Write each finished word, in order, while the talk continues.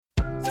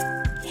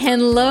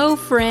Hello,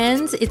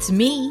 friends. It's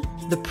me,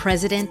 the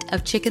president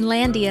of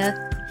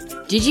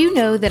Chickenlandia. Did you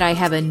know that I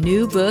have a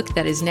new book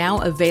that is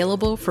now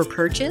available for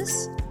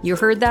purchase? You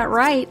heard that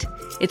right.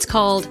 It's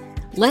called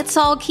Let's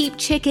All Keep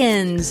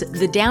Chickens,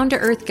 the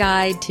down-to-earth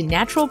guide to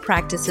natural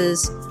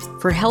practices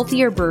for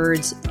healthier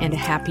birds and a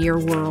happier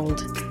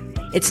world.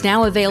 It's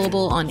now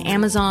available on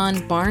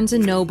Amazon, Barnes &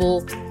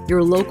 Noble,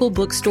 your local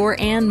bookstore,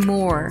 and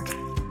more.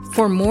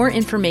 For more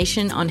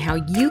information on how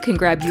you can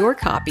grab your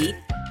copy,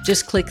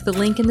 just click the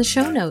link in the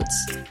show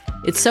notes.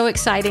 It's so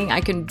exciting,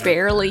 I can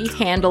barely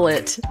handle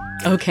it.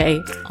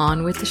 Okay,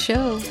 on with the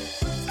show.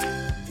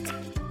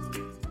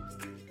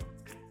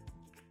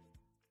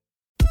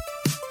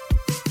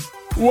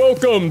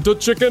 Welcome to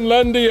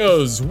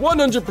Chickenlandia's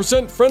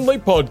 100% friendly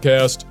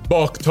podcast,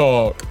 Bok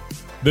Talk.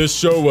 This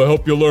show will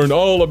help you learn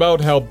all about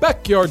how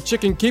backyard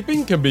chicken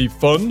keeping can be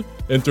fun,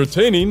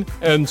 entertaining,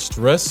 and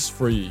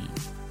stress-free.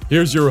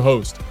 Here's your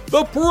host,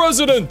 the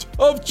president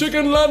of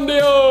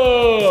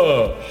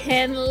Chickenlandia!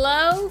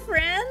 Hello,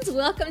 friends.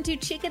 Welcome to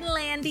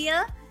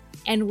Chickenlandia,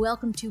 and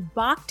welcome to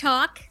Bok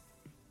Talk,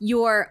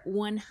 your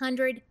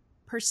 100%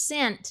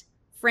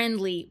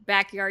 friendly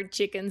backyard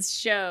chickens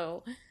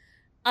show.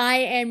 I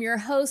am your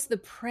host, the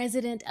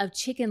president of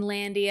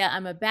Chickenlandia.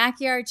 I'm a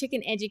backyard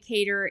chicken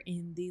educator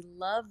in the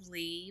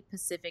lovely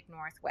Pacific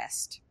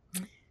Northwest.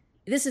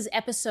 This is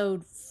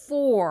episode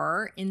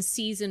 4 in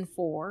season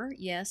 4.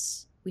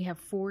 Yes, we have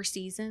 4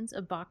 seasons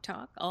of Bok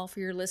Talk, all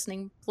for your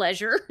listening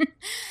pleasure.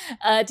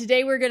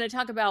 Today we're going to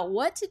talk about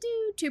what to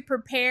do to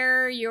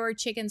prepare your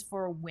chickens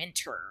for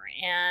winter.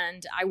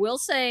 And I will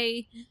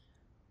say,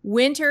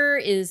 winter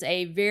is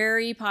a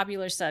very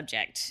popular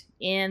subject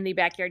in the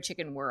backyard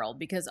chicken world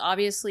because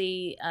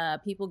obviously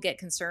people get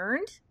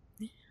concerned,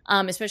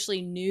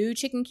 especially new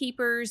chicken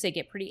keepers. They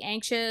get pretty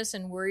anxious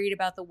and worried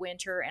about the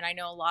winter. And I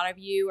know a lot of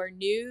you are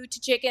new to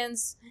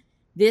chickens.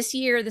 This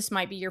year, this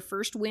might be your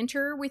first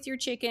winter with your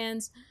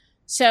chickens.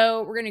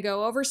 So we're going to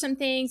go over some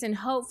things, and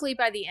hopefully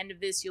by the end of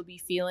this, you'll be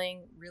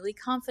feeling really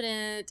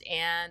confident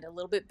and a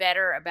little bit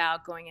better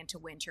about going into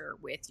winter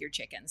with your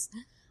chickens.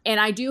 And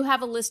I do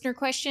have a listener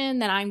question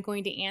that I'm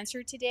going to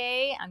answer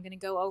today. I'm going to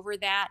go over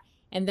that,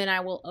 and then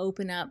I will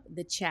open up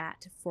the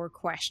chat for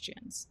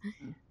questions.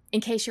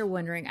 In case you're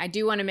wondering, I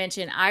do want to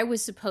mention I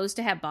was supposed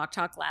to have Bok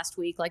Talk last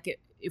week. Like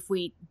if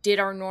we did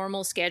our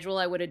normal schedule,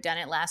 I would have done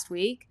it last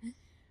week.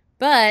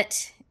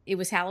 But it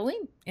was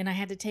Halloween, and I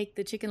had to take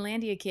the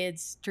Chickenlandia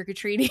kids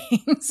trick-or-treating.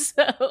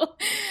 So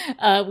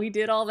we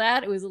did all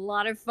that. It was a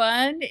lot of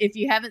fun. If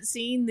you haven't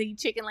seen the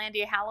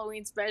Chickenlandia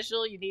Halloween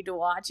special, you need to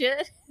watch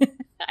it.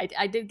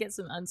 I did get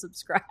some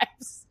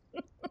unsubscribes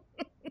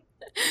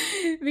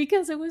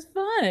because it was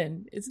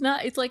fun.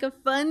 It's like a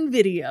fun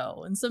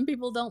video, and some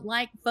people don't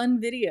like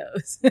fun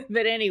videos.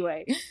 But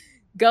anyway,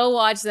 go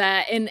watch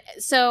that. And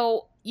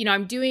so,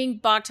 I'm doing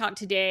Bok Talk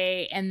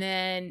today, and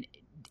then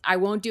I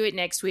won't do it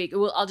next week.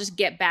 I'll just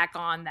get back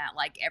on that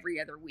like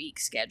every other week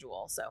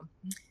schedule. So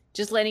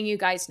just letting you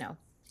guys know.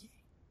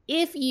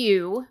 If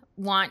you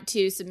want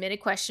to submit a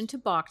question to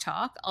Bok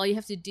Talk, all you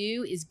have to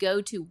do is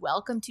go to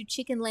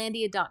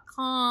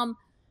welcometochickenlandia.com,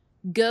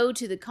 go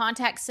to the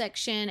contact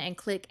section and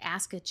click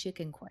Ask a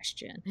Chicken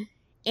Question.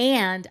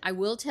 And I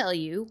will tell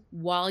you,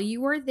 while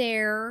you are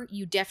there,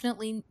 you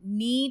definitely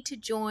need to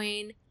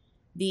join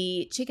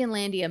the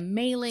Chickenlandia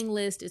mailing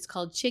list. It's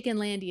called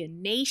Chickenlandia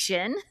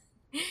Nation.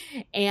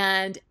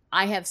 And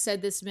I have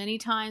said this many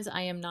times,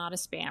 I am not a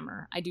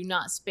spammer. I do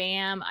not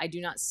spam. I do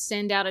not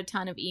send out a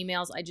ton of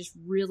emails. I just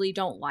really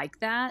don't like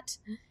that.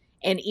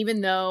 And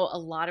even though a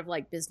lot of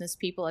business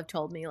people have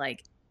told me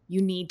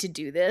you need to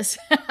do this,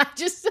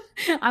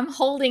 I'm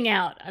holding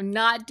out. I'm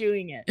not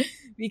doing it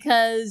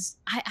because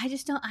I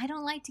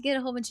don't like to get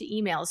a whole bunch of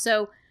emails.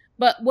 So,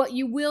 but what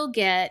you will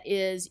get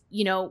is,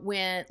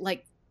 when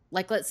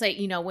let's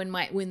say,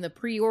 when the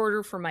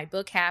pre-order for my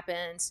book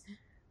happens,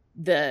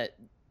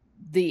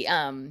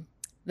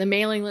 the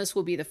mailing list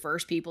will be the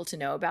first people to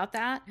know about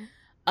that.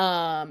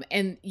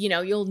 And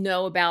you'll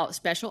know about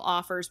special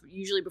offers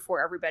usually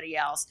before everybody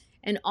else.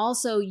 And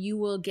also you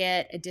will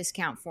get a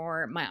discount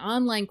for my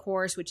online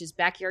course, which is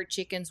Backyard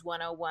Chickens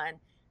 101,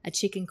 a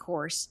chicken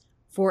course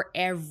for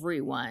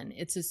everyone.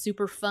 It's a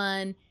super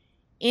fun,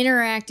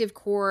 interactive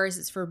course.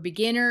 It's for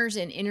beginners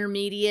and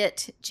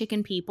intermediate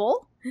chicken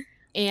people.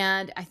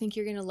 And I think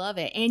you're going to love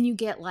it. And you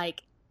get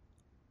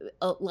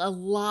a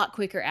lot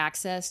quicker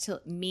access to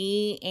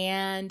me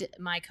and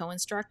my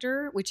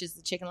co-instructor, which is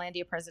the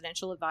Chickenlandia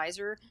Presidential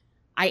Advisor.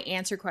 I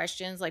answer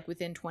questions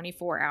within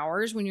 24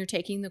 hours when you're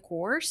taking the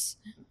course,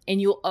 and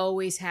you'll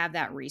always have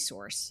that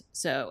resource.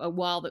 So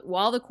while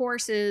the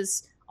course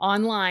is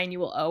online, you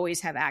will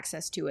always have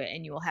access to it,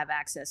 and you will have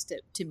access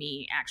to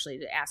me actually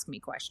to ask me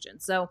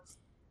questions. So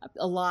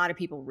a lot of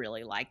people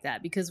really like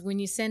that because when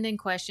you send in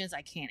questions,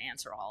 I can't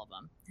answer all of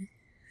them.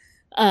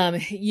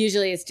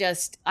 Usually it's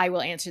just, I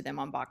will answer them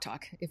on Bok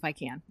Talk if I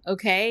can.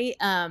 Okay.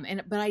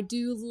 But I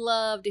do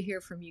love to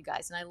hear from you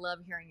guys, and I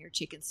love hearing your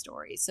chicken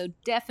stories. So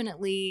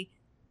definitely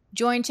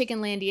join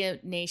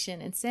Chickenlandia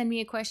Nation and send me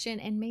a question,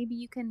 and maybe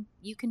you can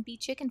be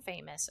chicken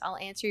famous. I'll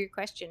answer your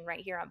question right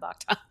here on Bok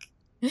Talk.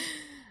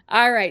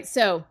 All right.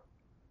 So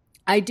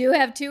I do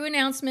have 2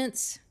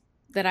 announcements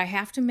that I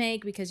have to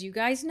make because you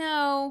guys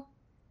know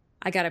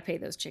I got to pay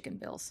those chicken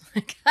bills.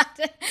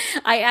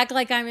 I act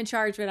like I'm in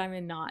charge, but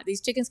I'm not.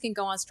 These chickens can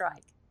go on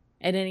strike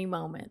at any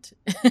moment.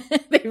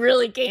 They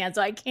really can.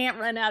 So I can't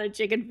run out of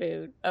chicken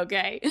food.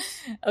 Okay.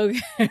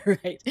 Okay.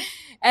 Right.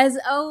 As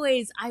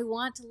always, I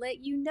want to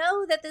let you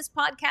know that this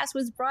podcast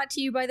was brought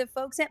to you by the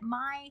folks at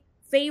My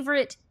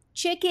Favorite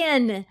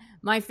Chicken.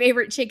 My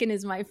Favorite Chicken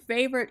is my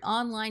favorite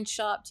online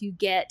shop to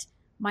get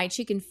my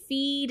chicken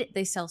feed.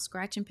 They sell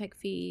Scratch and Peck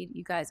feed.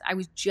 You guys, I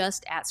was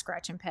just at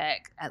Scratch and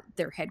Peck at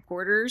their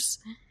headquarters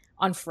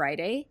on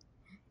Friday,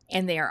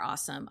 and they are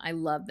awesome. I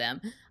love them.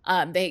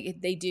 They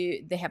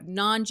have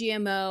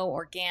non-GMO,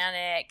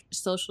 organic,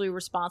 socially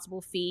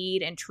responsible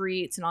feed and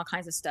treats and all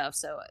kinds of stuff.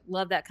 So I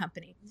love that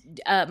company.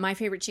 My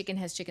Favorite Chicken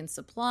has chicken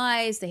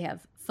supplies. They have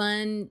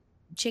fun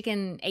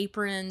chicken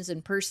aprons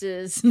and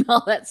purses and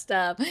all that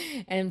stuff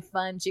and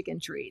fun chicken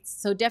treats.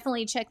 So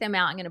definitely check them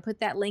out. I'm going to put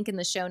that link in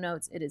the show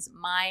notes. It is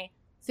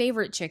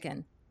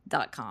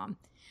myfavoritechicken.com.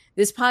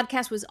 This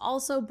podcast was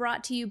also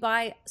brought to you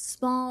by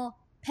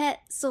Small Pet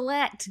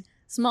Select.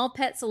 Small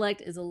Pet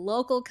Select is a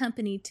local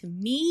company to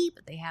me,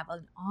 but they have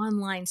an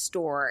online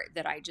store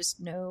that I just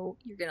know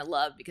you're going to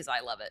love because I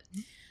love it.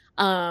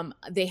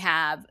 They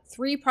have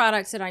 3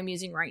 products that I'm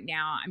using right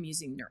now. I'm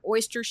using their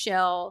oyster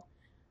shell.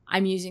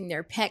 I'm using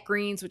their pet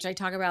greens, which I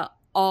talk about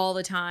all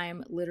the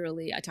time.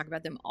 Literally, I talk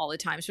about them all the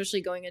time,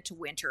 especially going into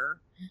winter.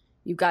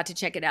 You've got to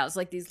check it out. It's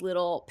like these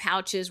little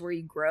pouches where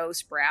you grow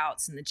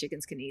sprouts and the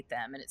chickens can eat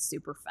them, and it's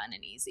super fun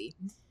and easy.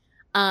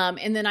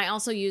 And then I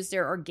also use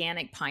their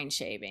organic pine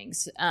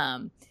shavings.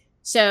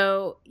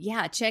 So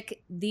yeah, check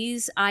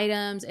these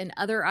items and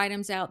other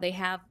items out. They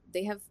have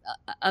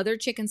other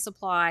chicken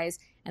supplies,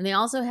 and they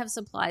also have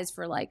supplies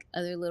for like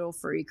other little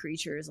furry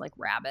creatures like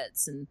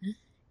rabbits and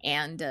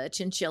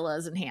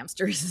chinchillas and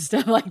hamsters and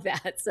stuff like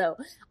that. So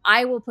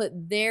I will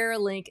put their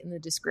link in the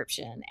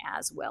description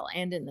as well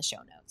and in the show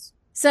notes.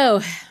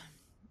 So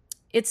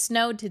it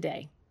snowed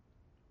today.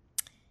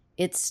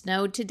 It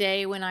snowed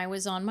today when I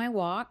was on my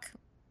walk.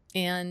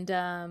 And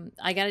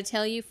I got to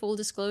tell you, full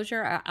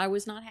disclosure, I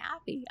was not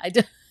happy. I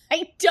don't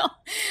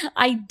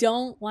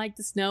like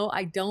the snow.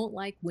 I don't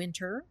like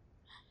winter.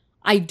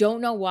 I don't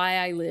know why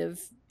I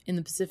live in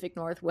the Pacific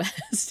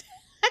Northwest.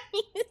 I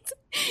mean,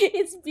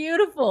 it's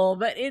beautiful,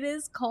 but it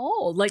is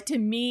cold. Like, to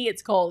me,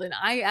 it's cold. And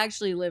I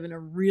actually live in a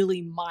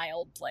really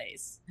mild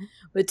place.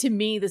 But to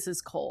me, this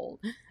is cold.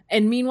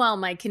 And meanwhile,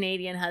 my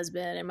Canadian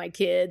husband and my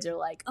kids are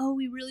like, oh,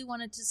 we really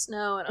want it to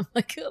snow. And I'm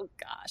like, oh,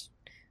 gosh.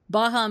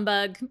 Bah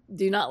humbug.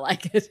 Do not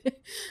like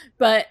it.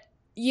 But,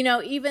 you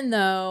know, even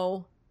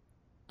though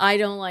I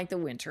don't like the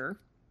winter,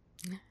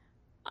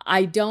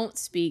 I don't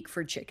speak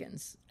for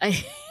chickens.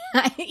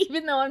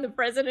 Even though I'm the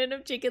president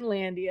of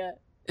Chickenlandia,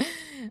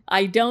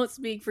 I don't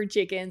speak for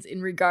chickens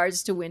in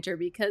regards to winter,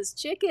 because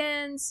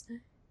chickens,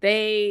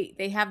 they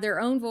have their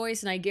own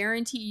voice. And I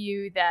guarantee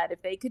you that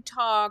if they could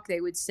talk,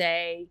 they would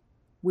say,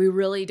 we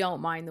really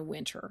don't mind the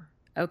winter.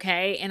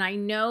 Okay. And I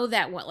know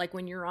that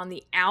when you're on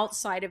the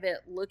outside of it,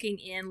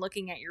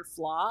 looking at your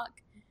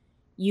flock,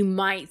 you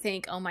might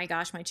think, oh my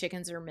gosh, my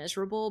chickens are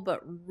miserable, but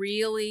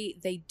really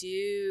they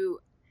do.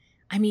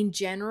 I mean,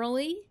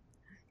 generally,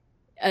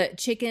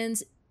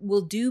 chickens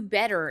will do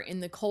better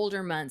in the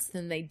colder months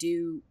than they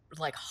do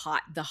like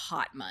the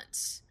hot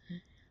months.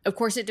 Of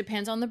course, it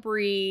depends on the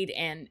breed,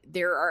 and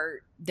there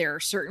are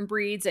certain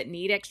breeds that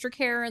need extra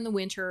care in the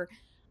winter,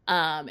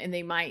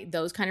 and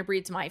those kind of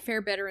breeds might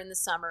fare better in the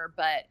summer.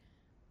 But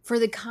for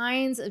the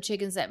kinds of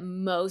chickens that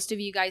most of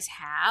you guys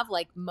have,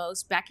 like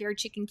most backyard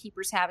chicken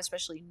keepers have,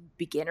 especially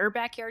beginner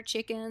backyard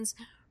chickens,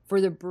 for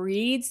the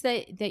breeds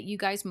that you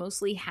guys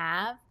mostly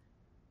have,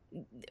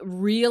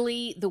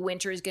 really the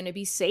winter is going to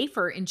be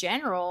safer in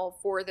general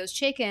for those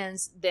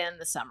chickens than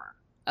the summer.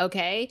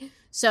 Okay.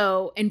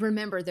 So, and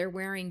remember, they're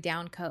wearing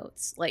down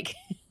coats. Like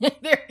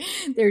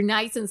they're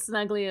nice and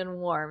snuggly and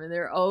warm, and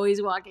they're always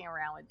walking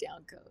around with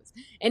down coats.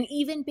 And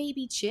even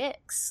baby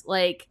chicks,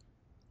 like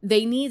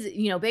they need,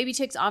 baby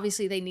chicks,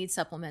 obviously they need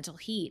supplemental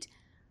heat.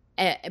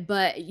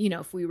 But,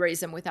 if we raise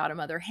them without a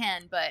mother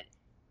hen, but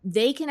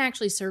they can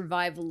actually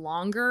survive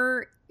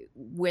longer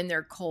when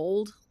they're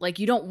cold. Like,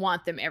 you don't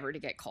want them ever to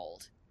get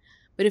cold.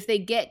 But if they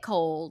get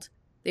cold,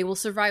 they will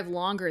survive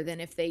longer than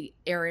if they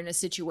are in a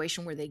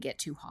situation where they get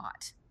too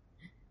hot.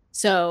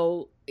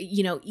 So,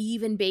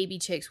 even baby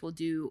chicks will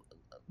do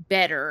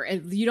better.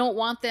 And you don't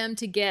want them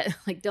to get,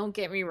 don't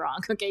get me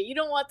wrong, okay? You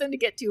don't want them to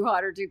get too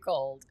hot or too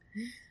cold.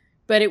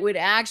 But it would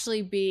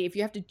actually be, if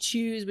you have to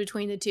choose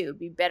between the two, it'd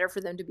be better for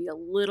them to be a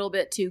little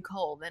bit too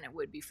cold than it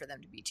would be for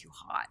them to be too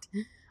hot.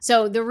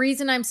 So the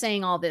reason I'm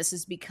saying all this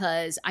is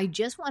because I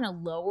just want to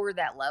lower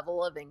that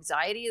level of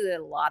anxiety that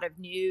a lot of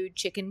new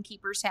chicken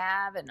keepers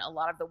have, and a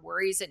lot of the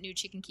worries that new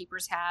chicken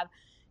keepers have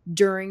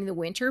during the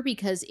winter.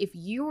 Because if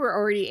you were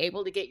already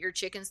able to get your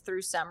chickens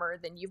through summer,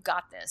 then you've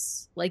got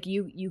this. Like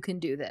you can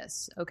do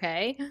this,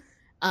 okay?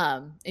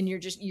 And you're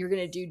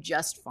going to do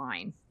just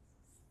fine.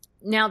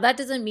 Now, that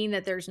doesn't mean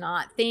that there's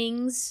not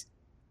things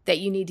that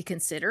you need to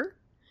consider.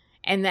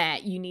 and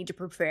that you need to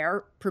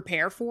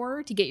prepare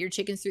for to get your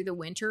chickens through the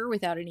winter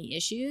without any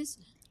issues.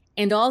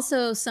 And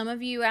also, some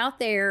of you out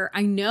there,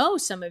 I know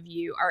some of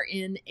you are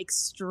in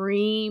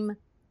extreme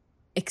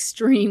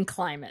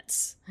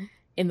climates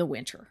in the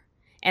winter.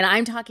 And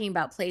I'm talking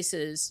about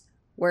places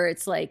where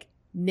it's like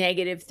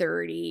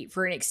 -30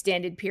 for an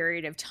extended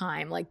period of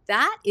time. Like,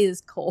 that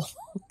is cold.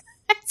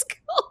 That's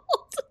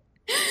cold.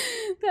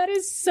 That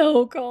is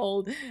so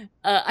cold.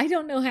 I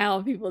don't know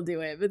how people do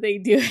it, but they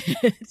do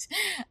it.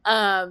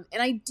 And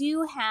I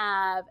do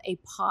have a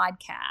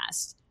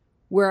podcast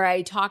where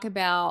I talk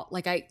about,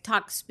 like, I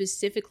talk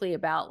specifically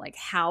about like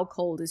how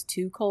cold is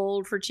too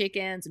cold for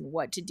chickens and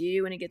what to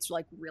do when it gets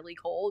like really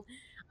cold.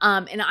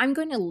 And I'm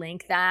going to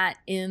link that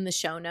in the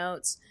show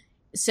notes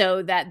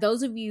so that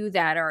those of you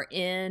that are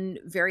in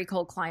very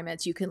cold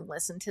climates, you can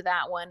listen to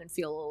that one and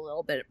feel a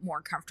little bit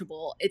more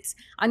comfortable.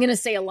 I'm going to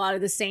say a lot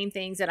of the same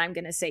things that I'm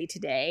going to say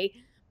today,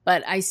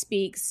 but I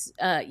speak,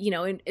 I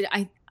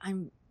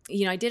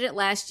did it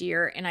last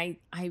year, and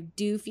I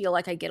do feel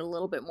like I get a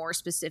little bit more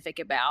specific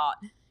about,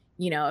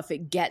 if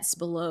it gets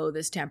below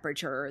this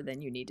temperature,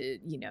 then you need to,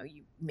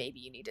 maybe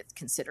you need to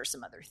consider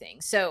some other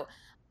things. So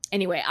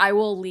anyway, I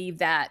will leave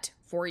that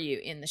for you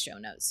in the show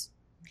notes.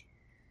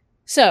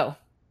 So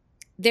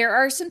there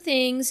are some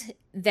things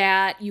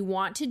that you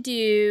want to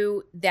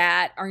do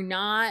that are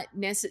not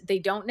they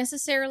don't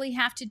necessarily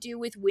have to do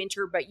with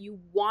winter, but you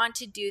want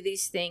to do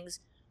these things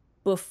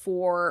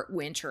before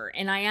winter.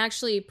 And I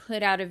actually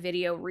put out a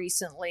video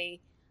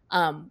recently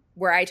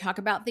where I talk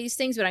about these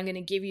things, but I'm going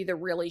to give you the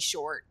really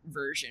short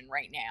version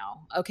right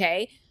now.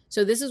 Okay.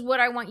 So this is what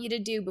I want you to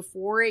do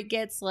before it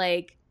gets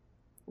like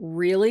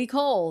really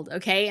cold.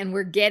 Okay. And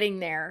we're getting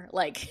there.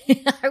 Like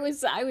I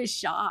was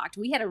shocked.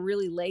 We had a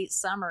really late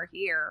summer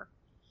here,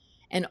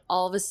 and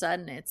all of a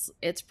sudden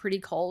it's pretty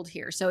cold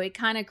here. So it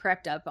kind of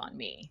crept up on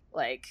me.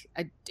 Like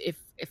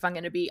if I'm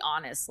going to be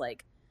honest,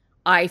 like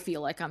I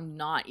feel like I'm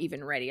not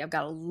even ready. I've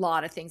got a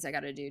lot of things I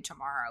got to do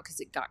tomorrow because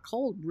it got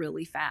cold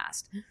really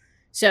fast.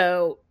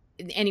 So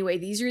anyway,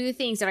 these are the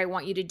things that I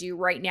want you to do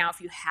right now if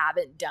you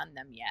haven't done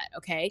them yet,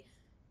 okay?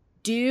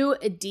 Do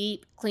a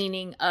deep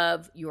cleaning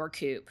of your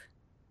coop,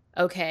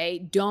 okay?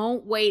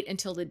 Don't wait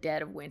until the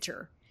dead of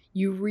winter.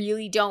 You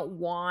really don't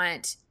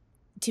want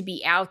to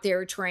be out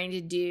there trying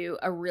to do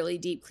a really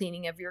deep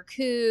cleaning of your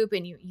coop,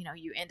 and you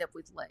end up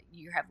with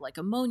you have like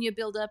ammonia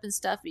buildup and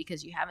stuff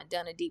because you haven't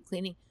done a deep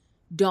cleaning.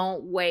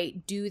 Don't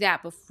wait. Do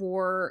that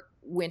before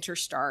winter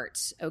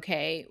starts,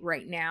 okay?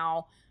 Right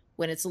now,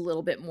 when it's a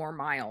little bit more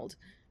mild,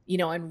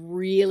 and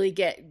really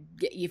get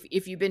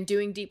if you've been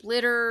doing deep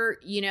litter,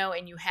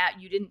 and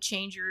you didn't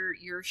change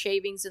your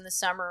shavings in the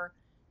summer,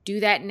 do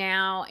that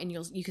now, and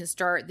you can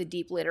start the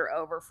deep litter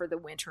over for the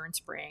winter and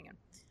spring.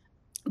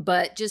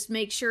 But just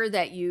make sure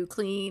that you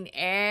clean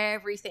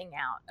everything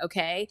out,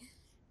 okay?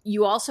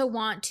 You also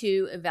want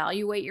to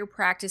evaluate your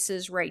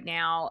practices right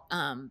now,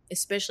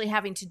 especially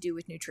having to do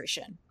with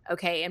nutrition,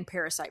 okay, and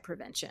parasite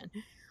prevention.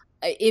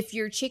 If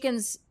your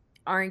chickens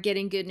aren't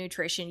getting good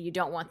nutrition, you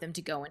don't want them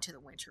to go into the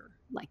winter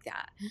like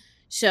that.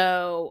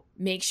 So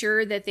make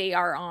sure that they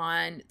are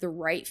on the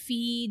right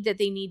feed that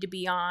they need to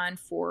be on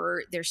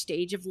for their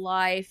stage of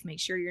life. Make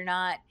sure you're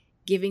not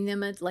giving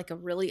them a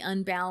really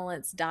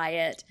unbalanced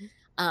diet.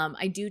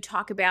 I do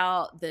talk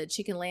about the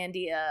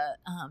Chickenlandia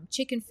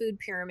chicken food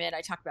pyramid.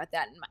 I talk about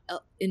that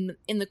in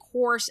the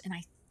course, and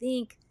I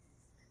think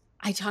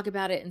I talk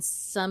about it in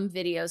some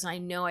videos. I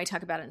know I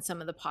talk about it in some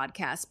of the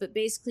podcasts, but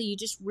basically you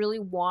just really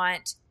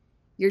want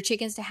your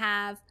chickens to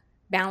have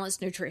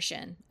balanced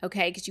nutrition,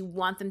 okay? Because you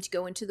want them to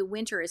go into the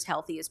winter as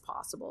healthy as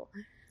possible.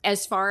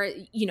 As far as,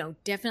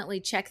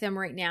 definitely check them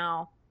right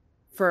now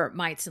for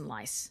mites and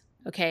lice,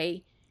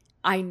 okay?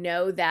 I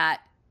know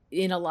that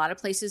in a lot of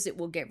places it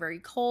will get very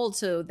cold,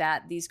 so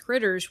that these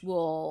critters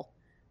will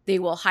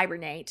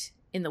hibernate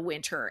in the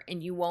winter,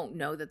 and you won't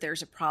know that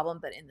there's a problem.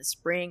 But in the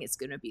spring, it's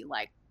going to be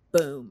like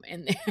boom,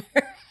 and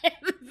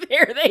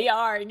there they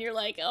are, and you're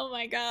like, oh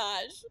my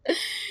gosh,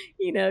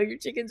 your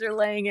chickens are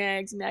laying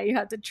eggs. Now you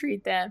have to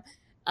treat them.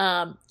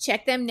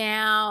 Check them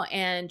now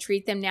and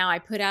treat them now. I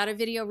put out a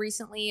video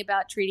recently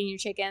about treating your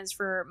chickens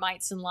for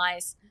mites and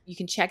lice. You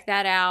can check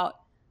that out.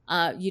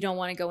 You don't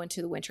want to go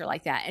into the winter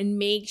like that, and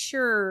make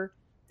sure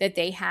that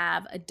they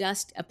have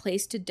a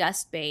place to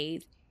dust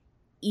bathe,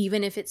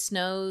 even if it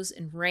snows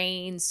and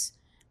rains.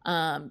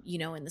 In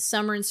the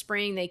summer and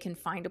spring, they can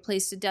find a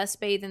place to dust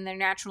bathe in their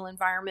natural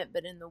environment,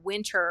 but in the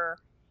winter,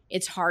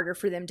 it's harder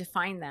for them to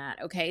find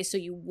that. Okay. So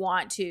you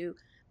want to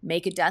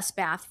make a dust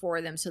bath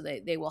for them so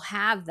that they will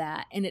have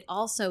that. And it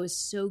also is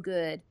so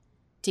good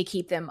to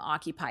keep them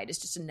occupied. It's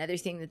just another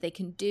thing that they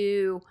can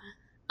do.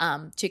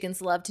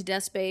 Chickens love to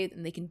dust bathe,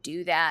 and they can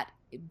do that.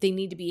 They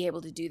need to be able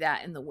to do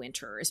that in the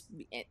winter.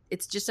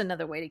 It's just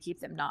another way to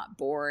keep them not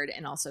bored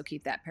and also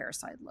keep that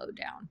parasite load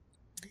down.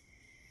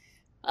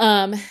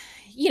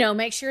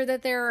 Make sure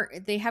that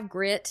they have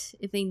grit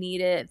if they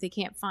need it. If they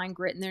can't find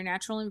grit in their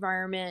natural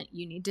environment,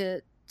 you need to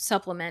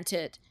supplement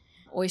it.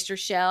 Oyster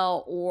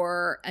shell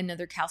or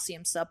another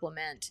calcium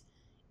supplement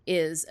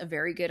is a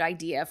very good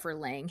idea for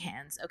laying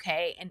hens,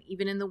 okay? And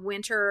even in the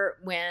winter,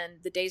 when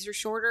the days are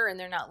shorter and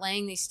they're not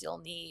laying, they still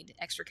need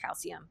extra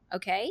calcium,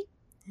 okay?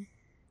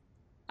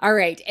 All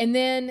right, and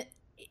then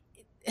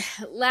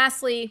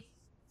lastly,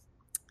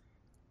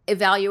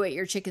 evaluate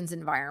your chicken's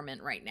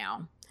environment right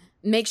now.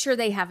 Make sure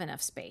they have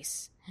enough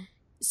space.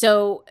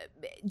 So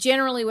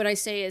generally what I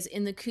say is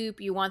in the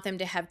coop, you want them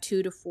to have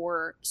 2 to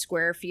 4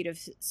 square feet of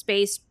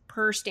space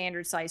per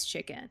standard size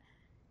chicken.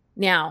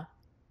 Now,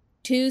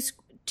 2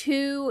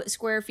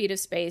 square feet of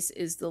space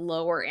is the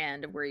lower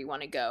end of where you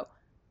want to go.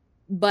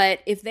 But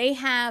if they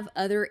have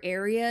other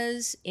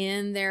areas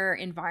in their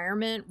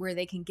environment where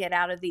they can get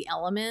out of the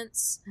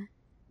elements,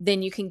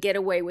 then you can get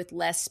away with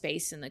less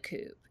space in the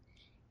coop.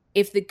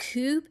 If the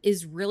coop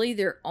is really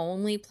their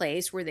only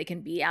place where they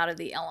can be out of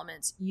the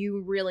elements,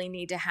 you really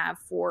need to have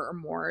 4 or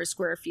more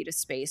square feet of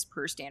space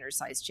per standard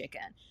size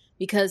chicken.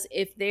 Because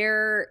if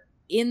they're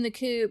in the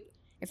coop,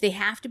 if they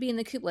have to be in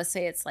the coop, let's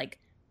say it's like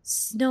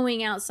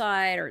snowing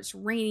outside or it's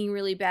raining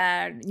really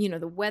bad,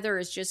 the weather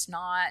is just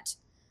not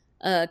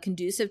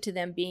conducive to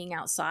them being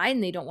outside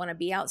and they don't want to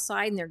be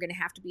outside and they're going to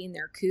have to be in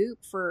their coop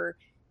for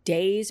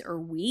days or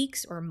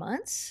weeks or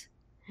months,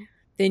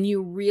 then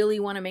you really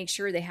want to make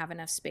sure they have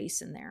enough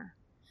space in there.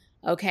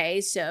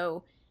 Okay,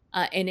 so,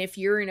 and if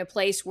you're in a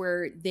place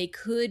where they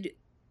could,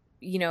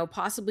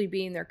 possibly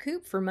be in their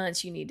coop for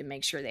months, you need to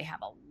make sure they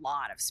have a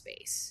lot of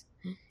space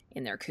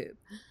in their coop.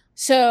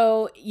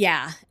 So,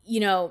 yeah,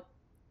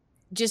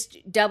 just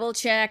double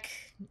check,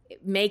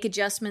 make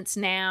adjustments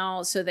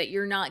now so that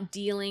you're not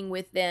dealing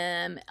with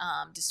them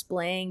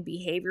displaying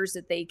behaviors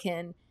that they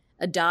can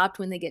adopt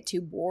when they get too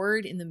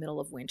bored in the middle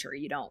of winter.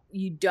 You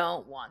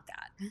don't want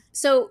that.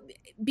 So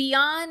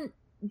beyond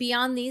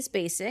these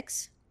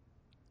basics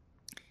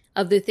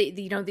of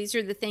these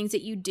are the things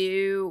that you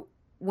do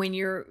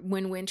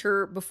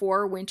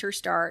before winter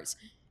starts.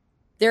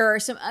 There are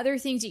some other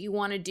things that you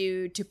want to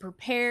do to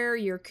prepare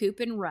your coop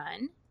and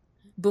run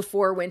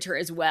before winter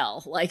as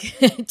well, like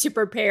to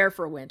prepare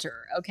for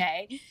winter,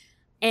 okay?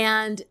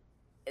 And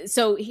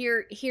so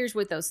here's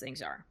what those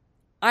things are.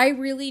 I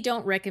really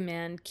don't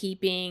recommend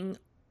keeping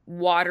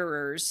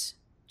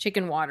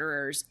chicken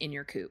waterers in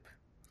your coop.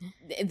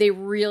 They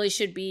really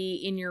should be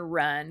in your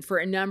run for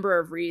a number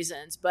of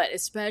reasons, but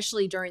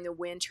especially during the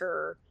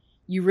winter,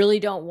 you really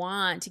don't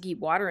want to keep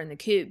water in the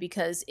coop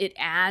because it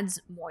adds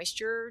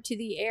moisture to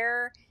the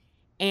air.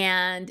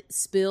 And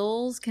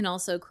spills can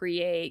also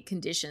create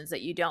conditions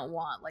that you don't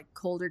want, like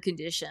colder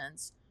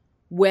conditions,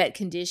 wet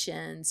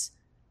conditions,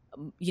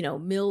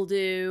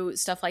 mildew,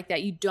 stuff like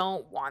that. You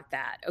don't want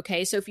that.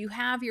 Okay. So if you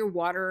have your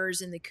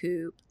waterers in the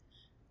coop,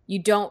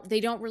 they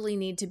don't really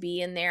need to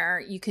be in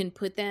there. You can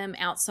put them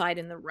outside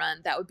in the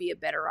run. That would be a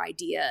better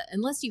idea,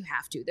 unless you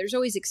have to. There's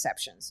always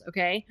exceptions.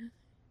 Okay.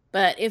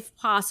 But if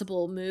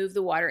possible, move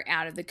the water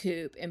out of the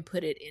coop and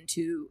put it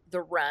into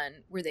the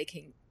run where they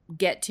can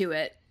get to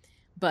it.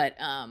 But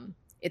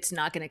it's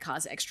not going to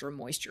cause extra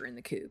moisture in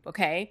the coop,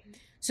 okay?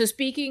 So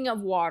speaking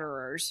of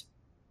waterers,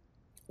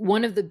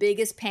 one of the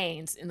biggest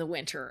pains in the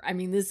winter,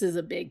 this is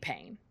a big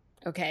pain,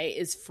 okay,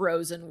 is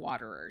frozen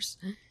waterers.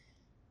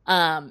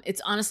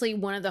 It's honestly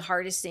one of the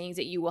hardest things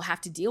that you will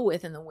have to deal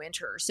with in the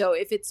winter. So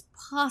if it's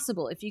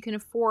possible, if you can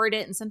afford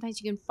it, and sometimes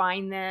you can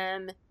find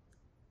them,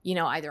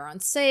 either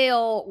on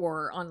sale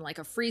or on like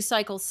a free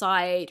cycle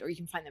site, or you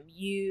can find them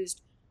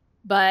used,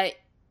 but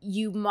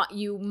you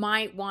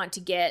might want to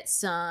get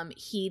some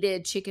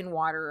heated chicken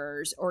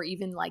waterers or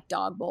even like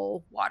dog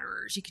bowl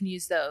waterers. You can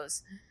use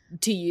those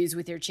to use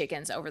with your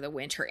chickens over the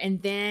winter.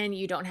 And then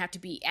you don't have to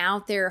be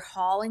out there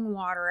hauling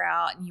water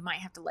out, and you might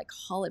have to like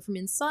haul it from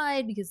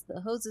inside because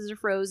the hoses are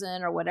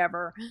frozen or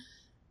whatever.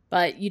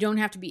 But you don't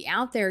have to be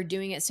out there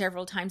doing it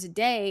several times a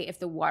day if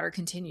the water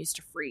continues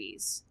to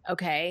freeze.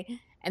 Okay.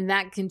 And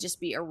that can just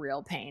be a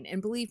real pain. And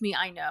believe me,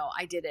 I know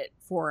I did it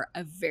for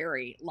a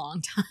very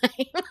long time.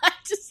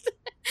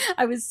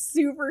 I was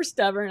super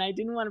stubborn. I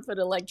didn't want to put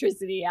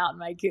electricity out in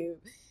my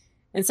coop.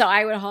 And so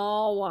I would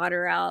haul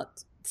water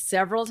out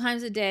several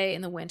times a day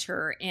in the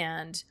winter.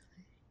 And,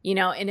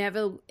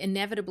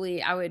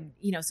 inevitably I would,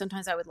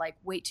 sometimes I would like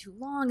wait too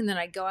long, and then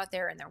I'd go out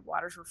there and their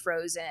waters were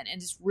frozen,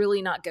 and it's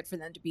really not good for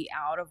them to be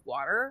out of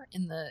water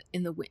in the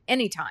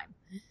anytime.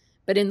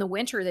 But in the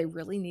winter, they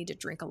really need to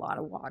drink a lot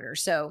of water.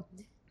 So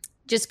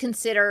just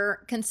consider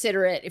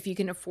it if you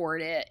can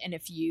afford it, and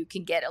if you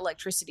can get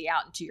electricity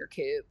out into your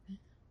coop,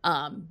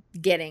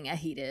 getting a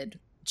heated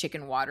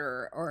chicken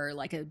water or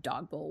like a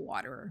dog bowl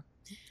water.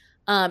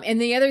 And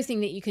the other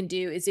thing that you can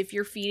do is if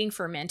you're feeding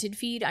fermented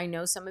feed, I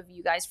know some of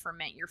you guys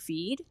ferment your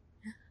feed.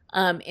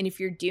 And if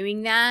you're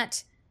doing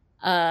that,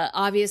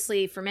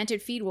 obviously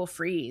fermented feed will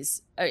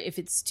freeze if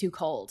it's too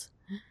cold.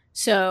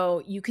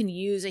 So you can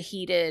use a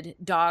heated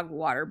dog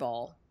water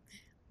bowl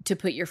to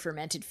put your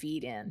fermented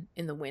feed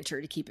in the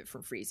winter to keep it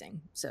from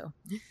freezing. So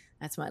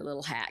that's my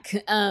little hack.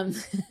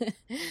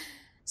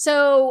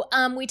 So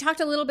we talked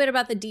a little bit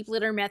about the deep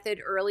litter method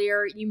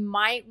earlier. You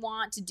might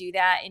want to do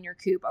that in your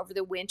coop over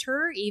the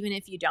winter, even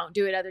if you don't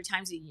do it other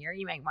times of the year.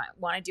 You might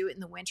want to do it in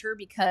the winter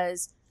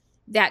because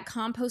that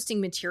composting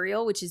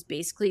material, which is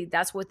basically,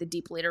 that's what the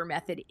deep litter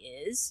method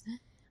is.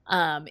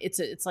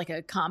 It's like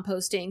a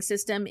composting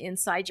system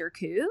inside your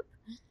coop.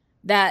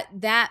 That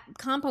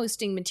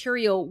composting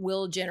material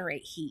will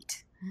generate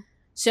heat.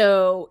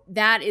 So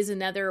that is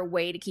another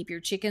way to keep your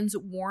chickens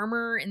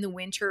warmer in the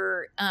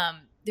winter.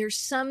 There's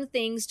some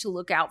things to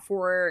look out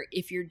for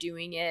if you're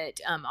doing it.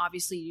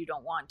 Obviously, you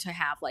don't want to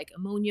have like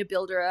ammonia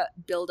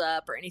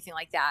buildup or anything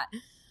like that.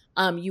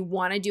 You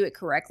want to do it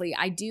correctly.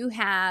 I do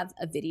have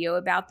a video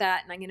about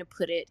that, and I'm going to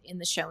put it in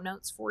the show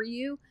notes for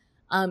you.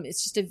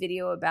 It's just a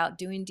video about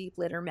doing deep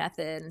litter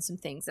method and some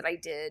things that I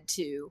did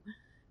to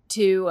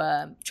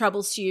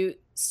troubleshoot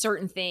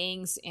certain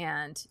things,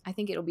 and I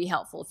think it'll be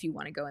helpful if you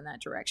want to go in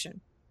that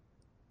direction.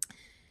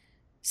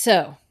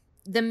 So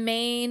the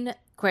main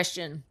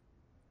question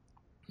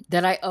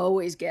that I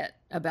always get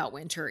about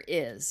winter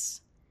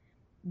is,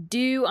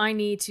 do I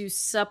need to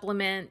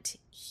supplement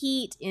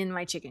heat in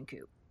my chicken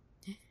coop?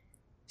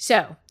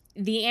 So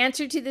the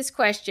answer to this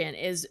question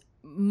is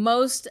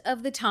most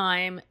of the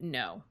time,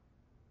 no.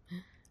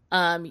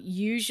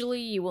 Usually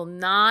you will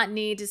not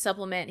need to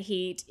supplement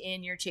heat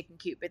in your chicken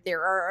coop, but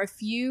there are a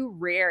few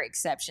rare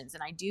exceptions.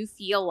 And I do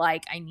feel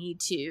like I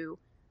need to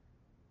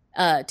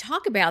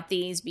talk about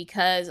these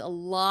because a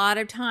lot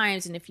of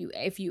times, and if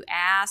you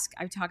ask,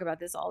 I talk about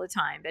this all the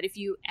time, but if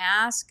you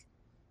ask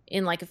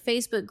in like a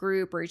Facebook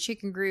group or a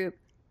chicken group,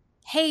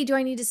 hey, do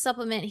I need to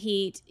supplement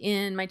heat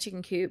in my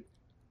chicken coop?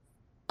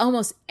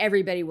 Almost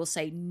everybody will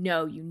say,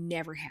 no, you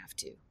never have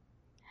to.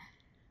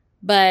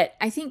 But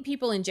I think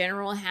people in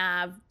general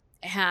have,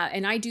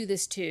 and I do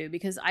this too,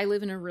 because I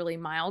live in a really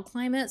mild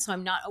climate. So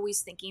I'm not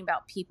always thinking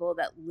about people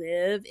that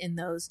live in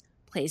those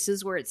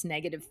places where it's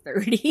negative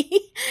 30.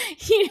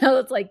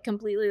 It's like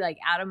completely like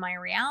out of my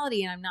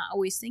reality. And I'm not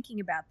always thinking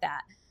about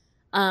that.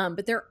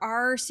 But there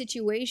are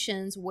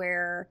situations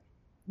where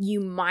you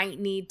might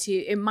need to,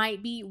 it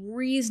might be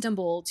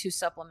reasonable to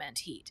supplement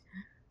heat.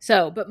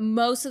 So, but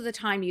most of the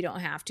time you don't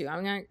have to.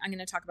 I'm going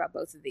to talk about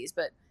both of these,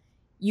 but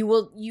you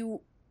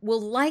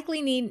will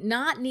likely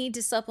not need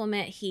to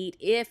supplement heat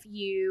if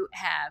you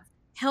have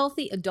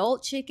healthy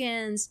adult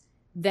chickens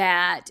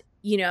that,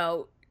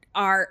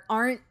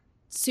 aren't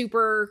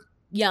super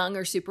young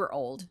or super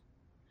old.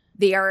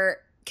 They are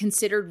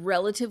considered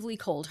relatively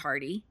cold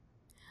hardy.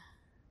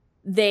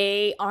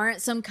 They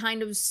aren't some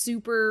kind of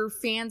super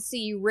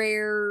fancy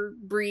rare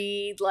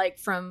breed like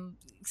from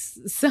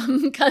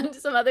some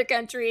other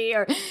country,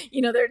 or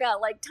they're not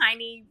like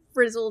tiny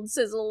frizzled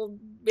sizzled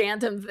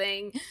bantam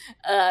thing,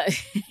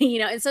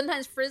 and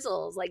sometimes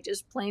frizzles, like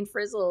just plain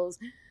frizzles,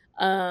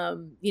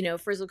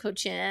 frizzle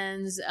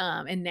cochins,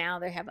 and now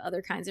they have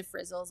other kinds of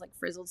frizzles like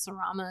frizzled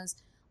Saramas.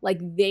 Like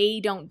they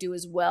don't do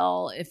as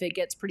well. If it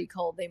gets pretty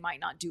cold, they might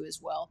not do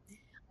as well.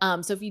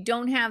 So if you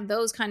don't have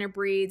those kind of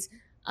breeds,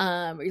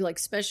 or like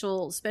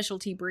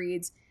specialty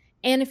breeds,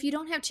 and if you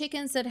don't have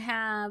chickens that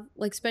have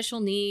like special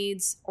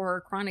needs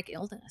or chronic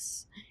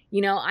illness,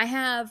 I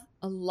have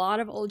a lot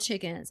of old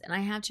chickens and I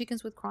have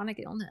chickens with chronic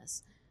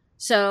illness.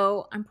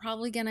 So I'm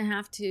probably going to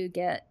have to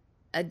get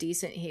a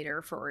decent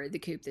heater for the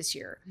coop this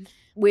year,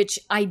 which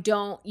I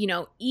don't,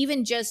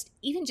 even just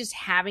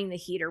having the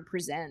heater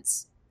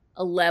presents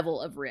a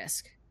level of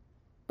risk.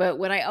 But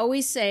what I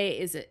always say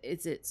is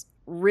it's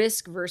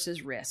risk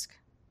versus risk.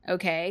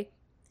 Okay.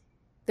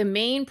 The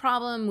main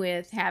problem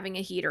with having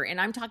a heater, and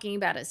I'm talking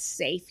about a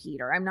safe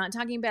heater, I'm not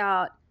talking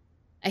about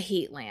a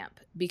heat lamp,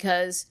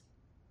 because,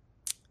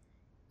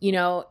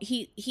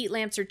 heat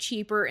lamps are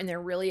cheaper and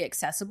they're really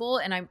accessible.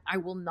 And I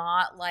will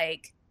not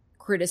like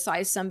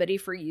criticize somebody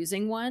for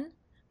using one,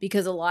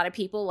 because a lot of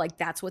people like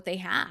that's what they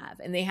have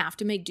and they have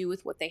to make do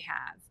with what they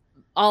have.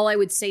 All I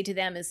would say to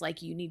them is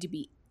like, you need to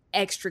be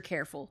extra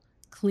careful,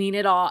 clean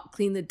it off,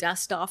 clean the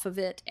dust off of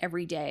it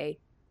every day.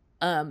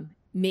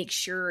 Make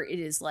sure it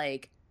is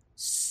like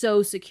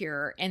so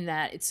secure and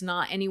that it's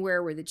not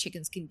anywhere where the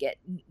chickens can get,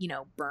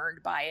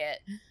 burned by it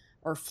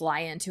or fly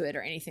into it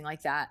or anything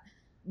like that,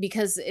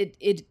 because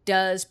it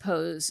does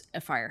pose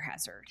a fire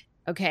hazard.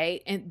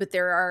 Okay. But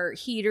there are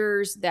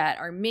heaters that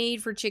are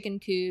made for chicken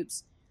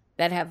coops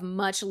that have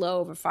much low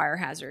of a fire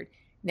hazard.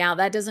 Now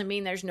that doesn't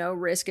mean there's no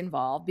risk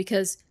involved,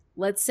 because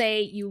let's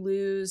say you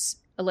lose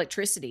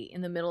electricity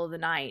in the middle of the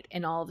night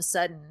and all of a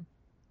sudden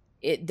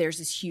there's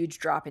this huge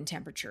drop in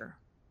temperature.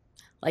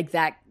 Like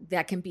that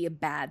can be a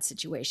bad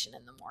situation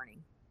in the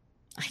morning.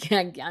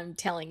 I'm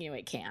telling you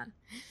it can.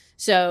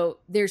 So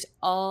there's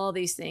all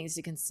these things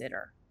to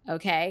consider.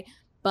 Okay.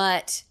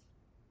 But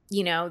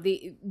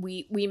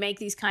we make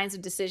these kinds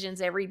of decisions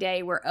every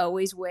day. We're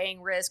always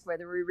weighing risk,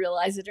 whether we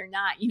realize it or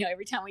not.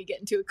 Every time we get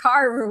into a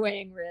car, we're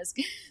weighing risk.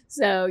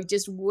 So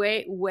just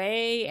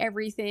weigh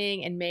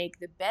everything and make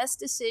the best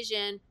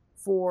decision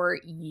for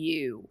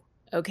you.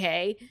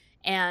 Okay.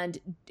 And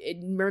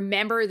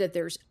remember that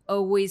there's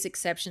always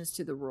exceptions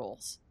to the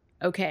rules.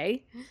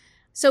 Okay.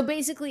 So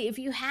basically, if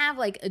you have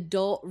like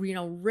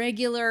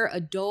regular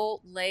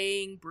adult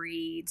laying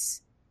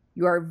breeds,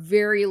 you are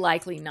very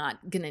likely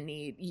not going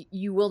to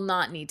you will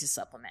not need to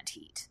supplement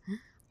heat.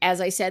 As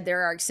I said,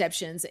 there are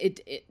exceptions.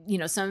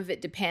 Some of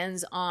it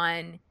depends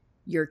on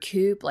your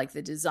coop, like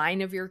the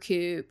design of your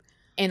coop.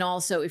 And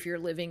also if you're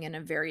living in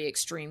a very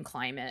extreme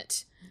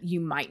climate, you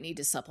might need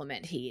to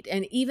supplement heat.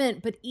 And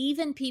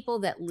even people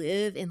that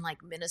live in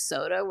like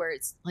Minnesota where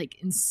it's like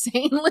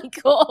insanely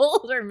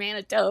cold, or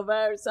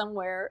Manitoba or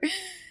somewhere,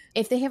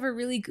 if they have a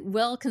really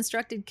well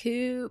constructed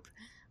coop,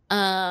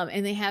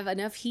 and they have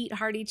enough heat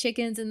hardy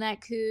chickens in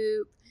that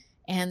coop,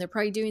 and they're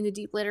probably doing the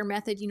deep litter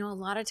method, a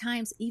lot of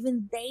times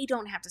even they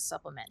don't have to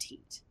supplement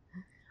heat.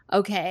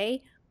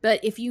 Okay.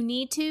 But if you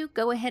need to,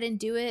 go ahead and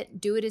do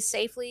it as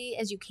safely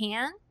as you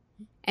can,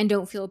 and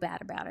don't feel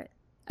bad about it.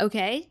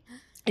 Okay.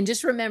 And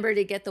just remember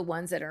to get the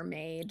ones that are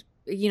made,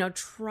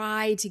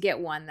 try to get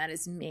one that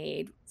is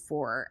made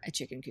for a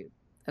chicken coop.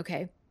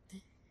 Okay.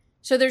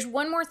 So there's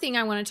one more thing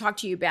I want to talk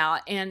to you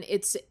about, and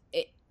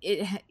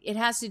it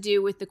has to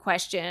do with the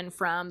question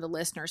from the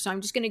listener. So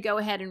I'm just going to go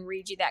ahead and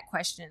read you that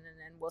question, and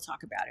then we'll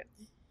talk about it.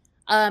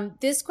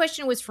 This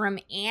question was from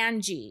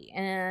Angie,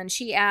 and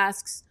she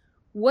asks,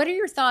 what are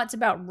your thoughts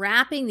about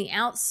wrapping the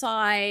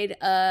outside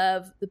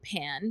of the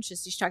pen?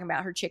 She's talking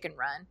about her chicken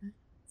run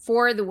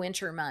for the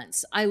winter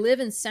months. I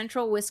live in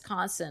central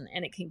Wisconsin,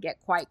 and it can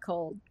get quite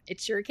cold. It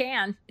sure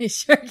can. It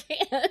sure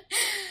can.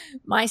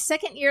 My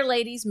second year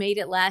ladies made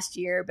it last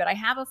year, but I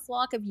have a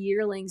flock of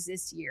yearlings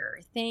this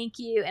year. Thank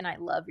you, and I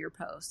love your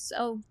posts.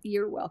 Oh,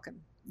 you're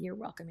welcome. You're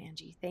welcome,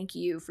 Angie. Thank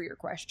you for your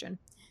question.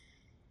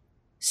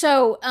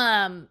 So,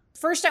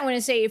 first I want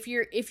to say if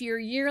your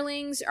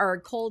yearlings are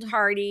cold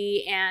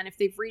hardy and if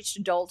they've reached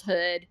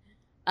adulthood,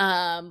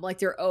 like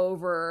they're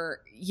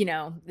over,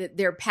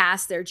 they're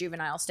past their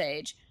juvenile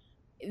stage,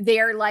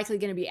 they're likely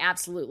going to be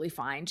absolutely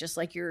fine, just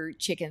like your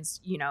chickens,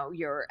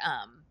 your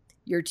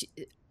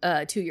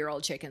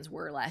 2-year-old chickens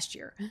were last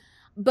year.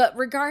 But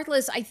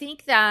regardless, I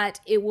think that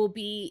it will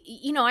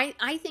be,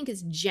 I think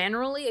it's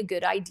generally a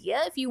good idea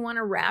if you want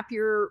to wrap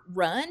your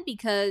run,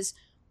 because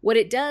what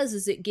it does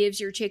is it gives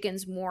your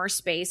chickens more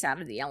space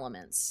out of the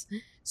elements.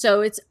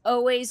 So it's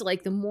always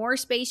like the more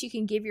space you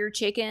can give your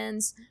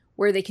chickens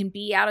where they can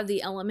be out of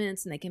the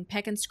elements and they can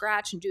peck and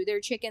scratch and do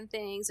their chicken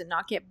things and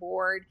not get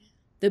bored,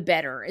 the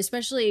better.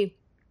 Especially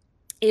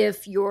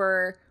if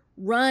your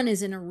run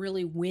is in a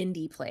really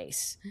windy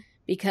place.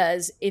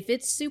 Because if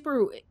it's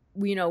super,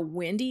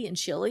 windy and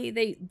chilly,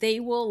 they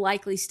will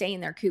likely stay in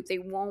their coop. They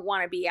won't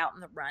want to be out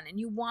in the run, and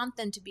you want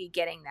them to be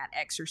getting that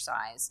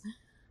exercise.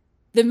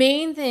 The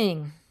main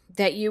thing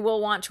that you will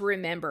want to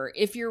remember,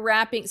 if you're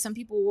wrapping, some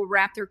people will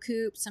wrap their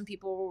coop, some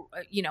people,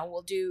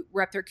 will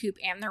wrap their coop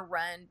and their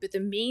run. But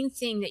the main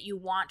thing that you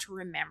want to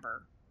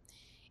remember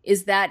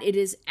is that it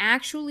is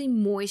actually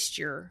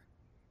moisture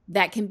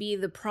that can be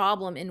the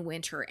problem in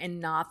winter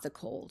and not the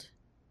cold.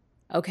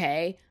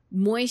 Okay?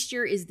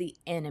 Moisture is the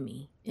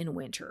enemy in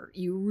winter.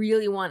 You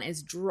really want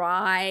as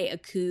dry a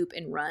coop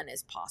and run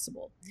as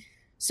possible.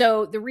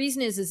 So the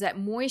reason is that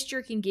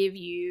moisture can give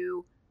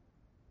you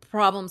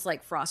problems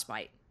like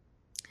frostbite.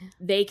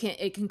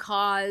 It can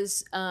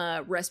cause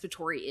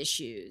respiratory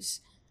issues.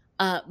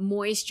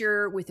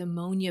 Moisture with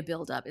ammonia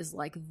buildup is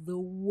like the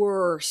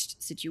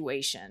worst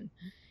situation.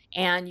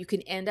 And you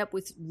can end up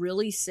with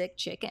really sick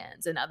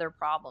chickens and other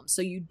problems.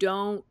 So you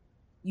don't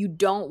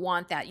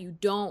want that.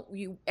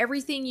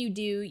 Everything you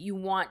do, you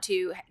want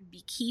to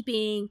be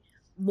keeping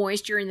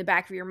moisture in the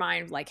back of your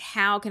mind, like,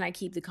 how can I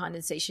keep the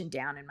condensation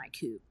down in my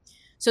coop?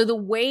 So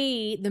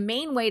the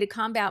main way to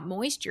combat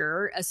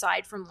moisture,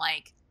 aside from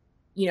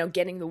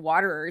getting the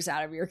waterers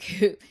out of your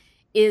coop,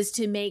 is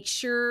to make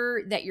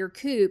sure that your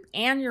coop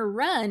and your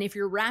run, if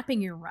you're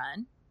wrapping your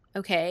run,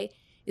 okay,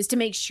 is to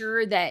make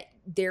sure that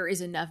there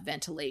is enough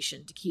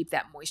ventilation to keep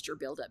that moisture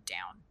buildup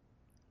down.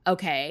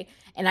 Okay.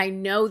 And I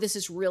know this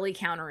is really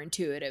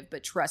counterintuitive,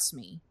 but trust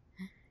me,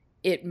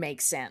 it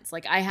makes sense.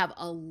 Like, I have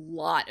a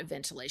lot of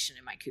ventilation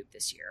in my coop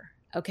this year.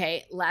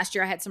 Okay. Last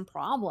year I had some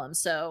problems,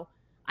 so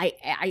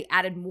I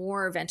added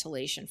more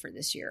ventilation for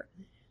this year.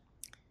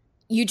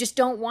 You just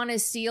don't want to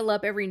seal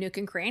up every nook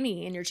and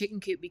cranny in your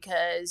chicken coop,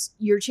 because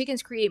your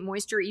chickens create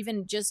moisture.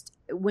 Even just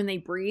when they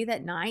breathe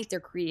at night, they're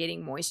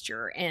creating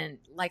moisture. And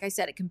like I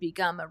said, it can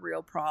become a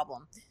real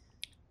problem.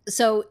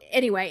 So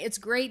anyway,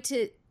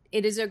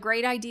 it is a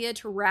great idea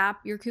to wrap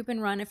your coop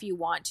and run if you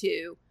want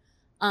to,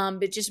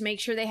 but just make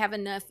sure they have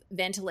enough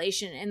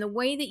ventilation. And the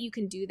way that you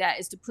can do that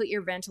is to put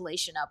your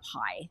ventilation up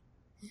high.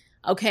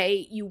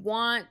 Okay, you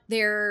want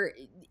there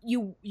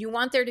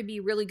to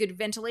be really good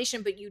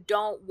ventilation, but you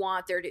don't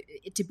want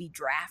it to be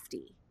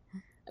drafty,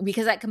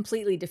 because that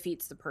completely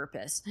defeats the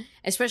purpose,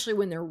 especially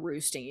when they're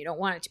roosting. You don't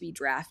want it to be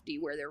drafty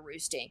where they're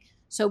roosting.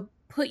 So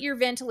put your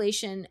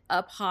ventilation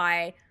up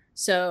high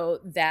so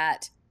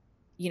that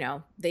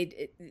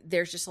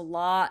there's just a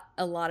lot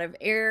of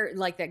air,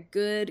 like that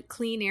good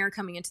clean air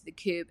coming into the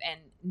coop and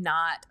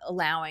not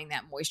allowing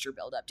that moisture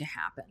buildup to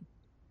happen.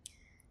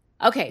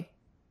 Okay.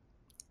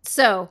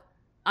 So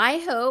I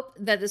hope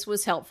that this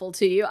was helpful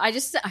to you. I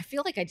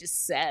feel like I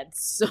just said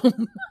so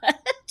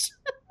much.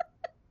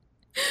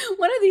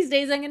 One of these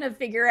days I'm going to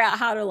figure out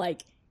how to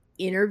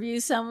interview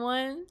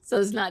someone. So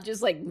it's not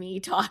just like me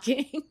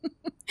talking.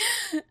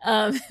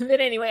 But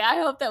anyway,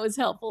 I hope that was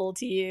helpful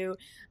to you.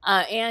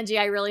 Angie,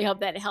 I really hope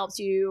that helps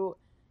you.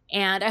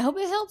 And I hope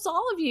it helps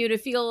all of you to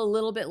feel a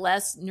little bit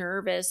less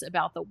nervous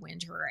about the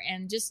winter.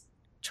 And just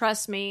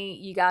trust me,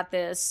 you got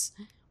this.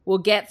 We'll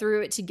get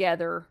through it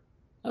together.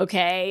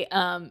 Okay.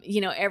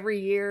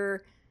 Every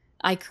year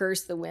I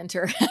curse the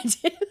winter.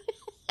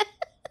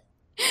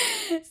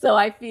 So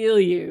I feel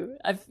you.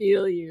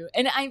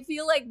 And I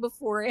feel like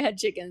before I had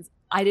chickens,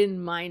 I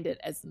didn't mind it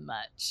as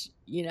much.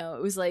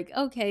 It was like,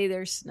 okay,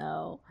 there's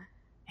snow.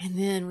 And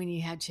then when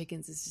you have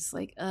chickens, it's just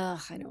like,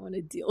 ugh, I don't want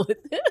to deal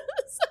with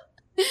this.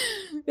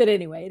 But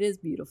anyway, it is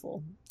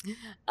beautiful.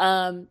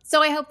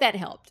 So I hope that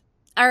helped.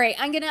 All right,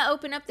 I'm going to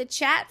open up the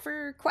chat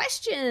for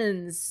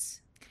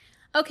questions.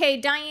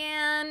 Okay,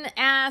 Diane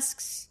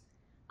asks,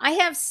 I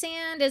have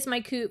sand as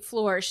my coop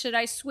floor. Should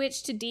I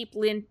switch to deep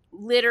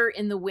litter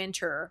in the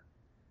winter?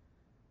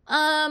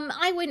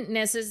 I wouldn't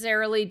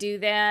necessarily do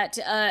that.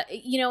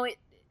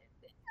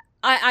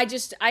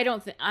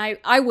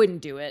 I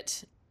wouldn't do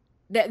it.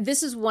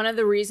 This is one of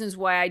the reasons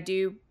why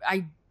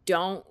I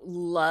don't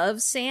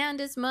love sand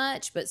as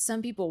much, but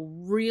some people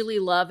really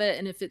love it.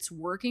 And if it's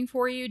working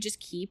for you, just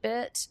keep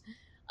it.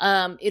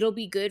 It'll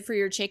be good for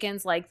your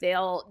chickens. Like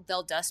they'll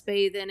dust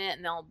bathe in it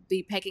and they'll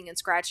be pecking and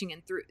scratching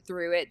and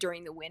through it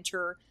during the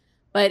winter.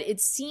 But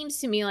it seems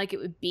to me like it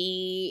would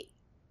be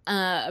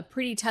a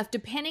pretty tough,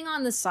 depending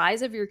on the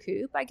size of your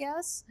coop, I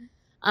guess.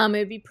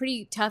 It'd be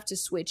pretty tough to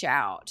switch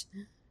out.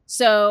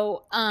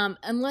 So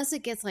unless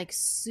it gets like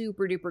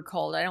super duper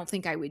cold, I don't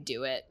think I would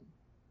do it.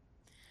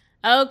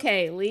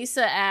 Okay,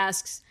 Lisa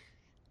asks,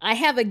 I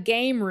have a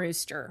game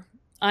rooster.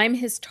 I'm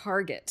his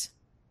target.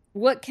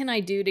 What can I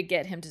do to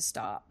get him to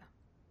stop?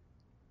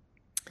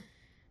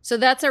 So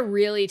that's a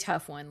really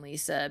tough one,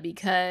 Lisa,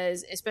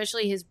 because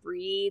especially his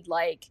breed,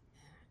 like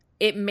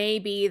it may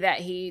be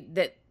that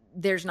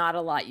there's not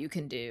a lot you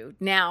can do.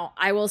 Now,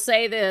 I will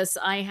say this.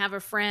 I have a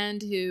friend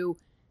who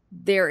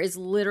there is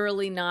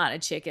literally not a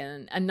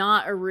chicken,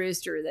 not a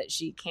rooster that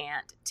she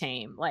can't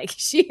tame. Like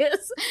she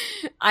is,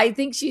 I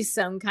think she's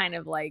some kind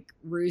of like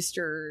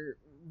rooster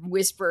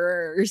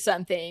whisperer or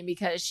something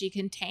because she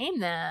can tame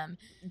them.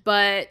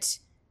 But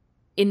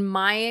in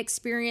my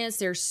experience,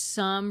 there's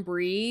some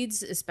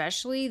breeds,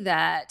 especially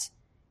that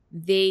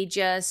they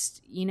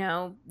just,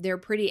 they're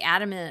pretty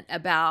adamant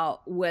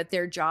about what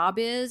their job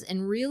is.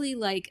 And really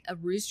like a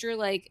rooster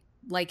like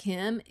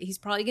him, he's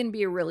probably going to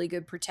be a really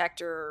good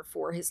protector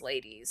for his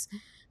ladies.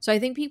 So I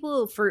think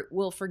people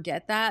will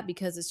forget that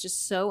because it's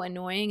just so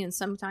annoying and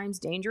sometimes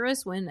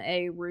dangerous when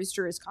a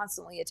rooster is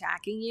constantly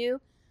attacking you.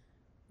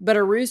 But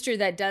a rooster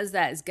that does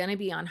that is going to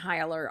be on high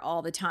alert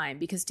all the time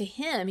because to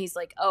him, he's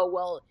like, oh,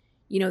 well,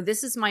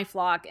 this is my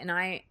flock and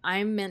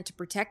I'm meant to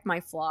protect my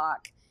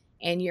flock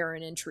and you're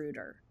an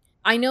intruder.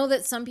 I know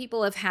that some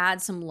people have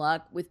had some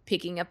luck with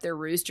picking up their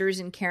roosters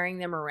and carrying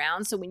them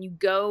around. So when you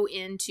go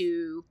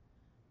into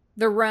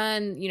the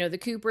run, the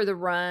coop or the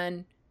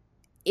run,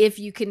 if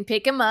you can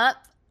pick him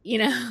up,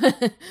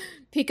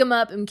 pick him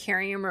up and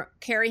carry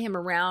him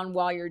around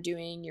while you're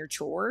doing your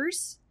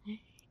chores.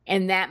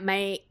 And that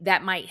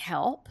might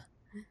help.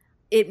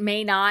 It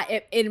may not.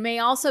 It may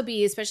also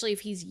be, especially if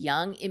he's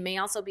young, it may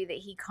also be that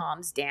he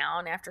calms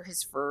down after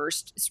his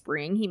first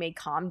spring. He may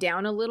calm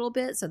down a little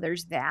bit. So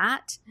there's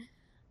that.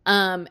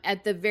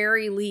 At the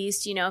very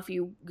least, if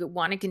you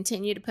want to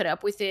continue to put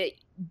up with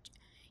it,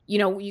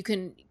 you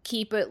can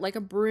keep it like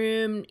a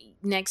broom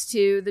next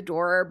to the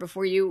door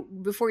before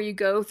you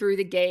go through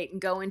the gate and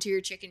go into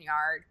your chicken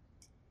yard.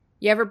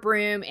 You have a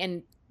broom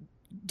and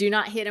do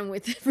not hit him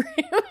with the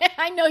broom.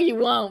 I know you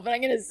won't, but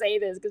I'm going to say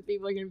this because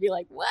people are going to be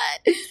like,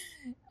 what?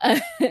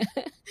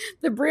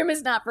 The broom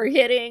is not for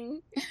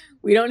hitting.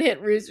 We don't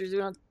hit roosters.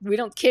 We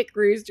don't kick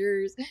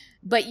roosters,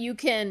 but you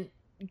can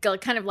go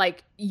kind of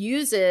like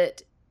use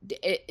it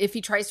if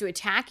he tries to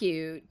attack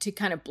you to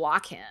kind of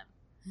block him.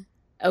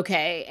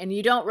 Okay. And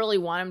you don't really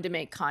want him to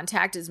make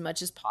contact as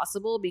much as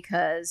possible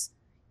because,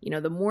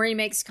 the more he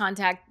makes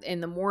contact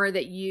and the more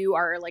that you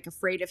are like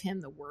afraid of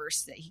him, the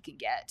worse that he can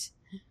get.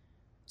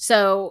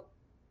 So,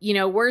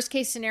 worst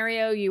case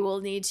scenario, you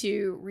will need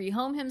to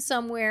rehome him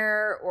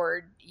somewhere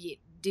or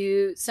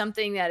do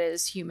something that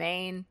is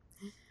humane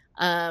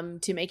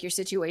to make your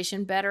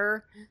situation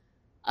better,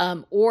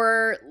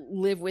 or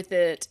live with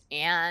it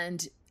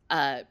and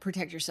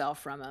protect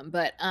yourself from him.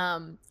 But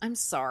I'm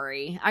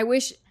sorry.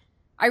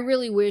 I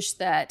really wish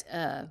that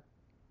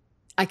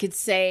I could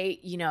say,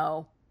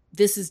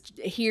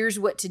 here's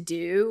what to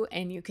do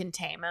and you can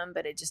tame him,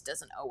 but it just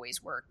doesn't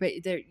always work.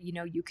 But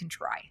you can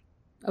try.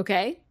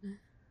 Okay.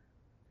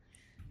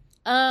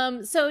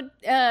 So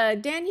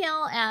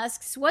Danielle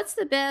asks, what's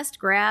the best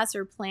grass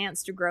or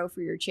plants to grow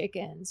for your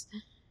chickens?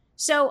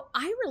 So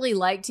I really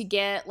like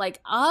to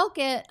I'll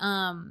get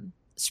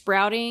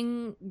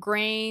sprouting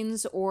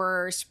grains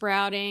or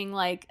sprouting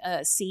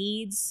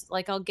seeds.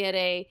 Like I'll get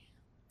a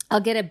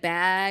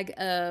bag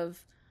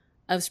of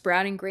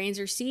sprouting grains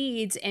or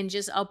seeds and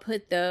I'll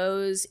put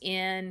those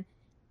in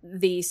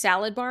the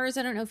salad bars.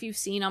 I don't know if you've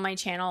seen on my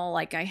channel,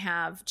 like I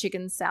have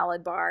chicken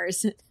salad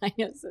bars. I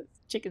know it's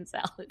chicken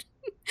salad,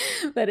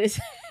 but it's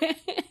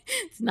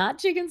not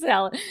chicken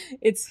salad.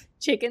 It's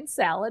chicken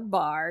salad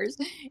bars.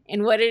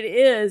 And what it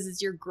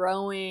is you're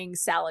growing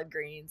salad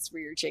greens for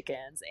your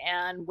chickens.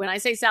 And when I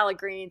say salad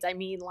greens, I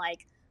mean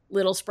like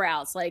little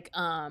sprouts, like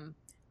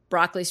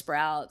broccoli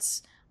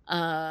sprouts.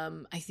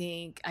 I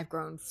think I've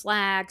grown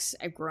flax.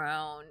 I've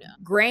grown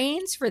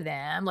grains for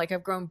them. Like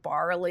I've grown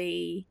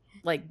barley,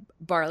 like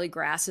barley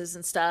grasses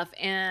and stuff.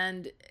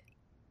 And,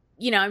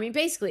 you know, I mean,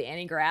 basically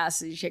any grass,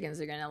 these chickens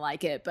are going to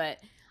like it. But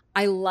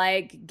I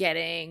like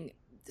getting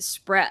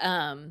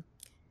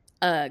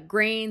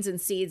grains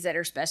and seeds that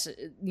are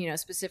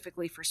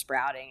specifically for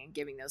sprouting and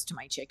giving those to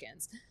my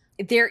chickens.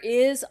 There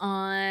is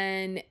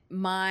on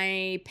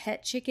my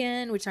Pet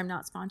Chicken, which I'm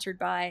not sponsored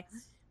by,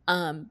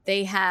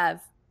 they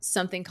have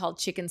something called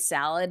chicken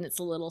salad, and it's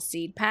a little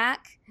seed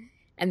pack,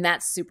 and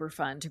that's super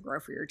fun to grow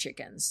for your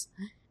chickens.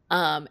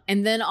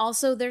 And then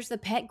also there's the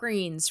pet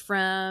greens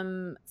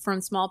from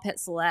Small Pet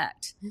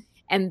Select,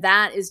 and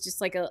that is just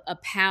like a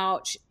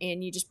pouch,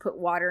 and you just put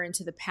water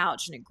into the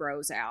pouch and it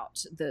grows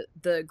out.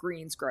 The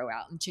greens grow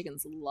out, and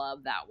chickens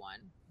love that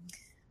one.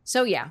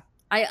 So yeah,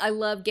 I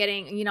love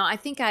getting, you know, I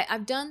think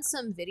I've done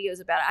some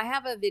videos about it. I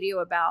have a video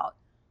about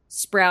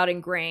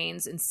sprouting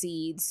grains and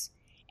seeds,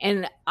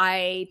 and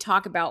I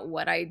talk about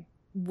what I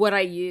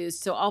use.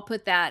 So I'll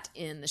put that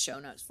in the show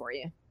notes for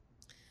you.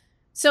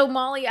 So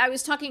Molly, I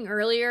was talking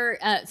earlier.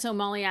 So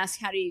Molly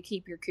asked, how do you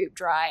keep your coop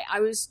dry?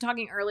 I was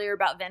talking earlier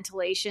about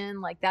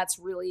ventilation. Like that's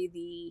really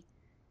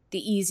the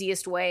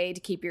easiest way to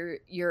keep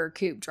your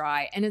coop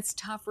dry. And it's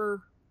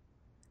tougher.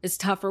 It's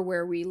tougher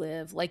where we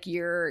live. Like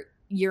you're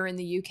in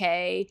the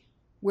UK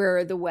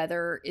where the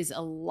weather is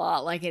a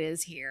lot like it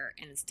is here,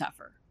 and it's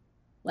tougher.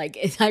 Like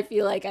I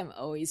feel like I'm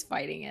always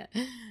fighting it.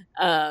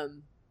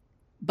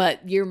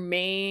 But your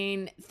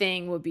main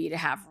thing would be to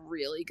have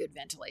really good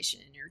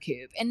ventilation in your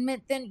coop.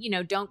 And then, you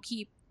know, don't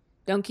keep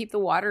the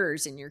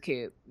waters in your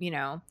coop, you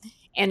know.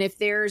 And if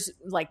there's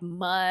like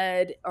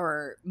mud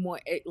or more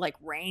like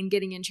rain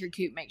getting into your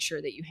coop, make sure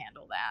that you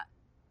handle that.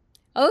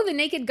 Oh, the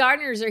Naked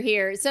Gardeners are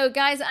here. So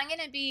guys, I'm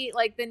going to be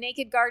like the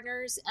Naked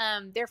Gardeners.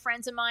 They're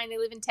friends of mine. They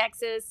live in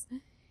Texas.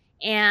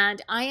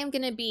 And I am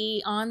going to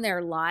be on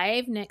their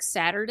live next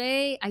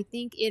Saturday. I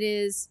think it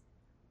is,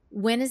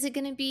 when is it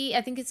going to be? I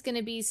think it's going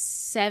to be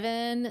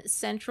 7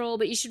 Central,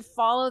 but you should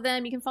follow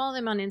them. You can follow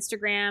them on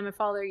Instagram and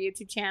follow their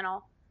YouTube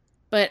channel.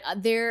 But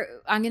I'm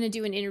going to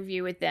do an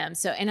interview with them.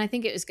 So, and I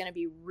think it was going to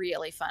be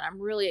really fun.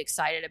 I'm really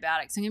excited about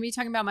it because I'm going to be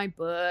talking about my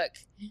book.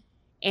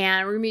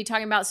 And we're going to be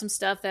talking about some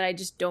stuff that I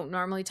just don't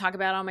normally talk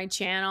about on my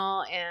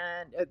channel.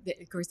 And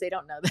of course, they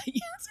don't know that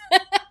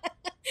yet.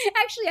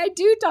 Actually, I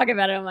do talk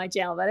about it on my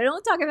channel, but I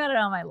don't talk about it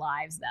on my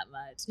lives that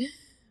much.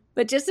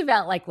 But just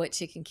about like what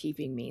chicken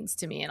keeping means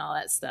to me and all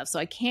that stuff. So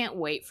I can't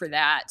wait for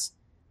that.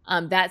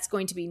 That's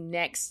going to be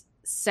next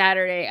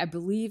Saturday, I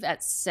believe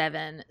at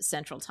 7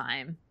 Central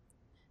Time.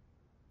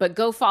 But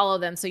go follow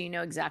them so you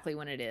know exactly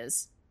when it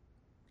is.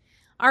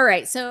 All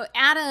right, so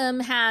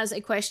Adam has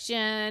a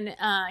question.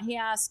 He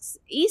asks,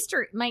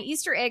 my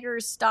Easter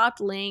eggers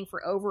stopped laying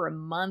for over a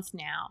month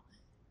now.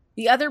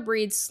 The other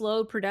breeds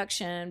slowed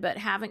production, but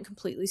haven't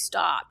completely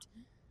stopped.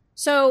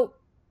 So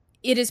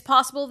it is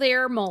possible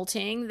they're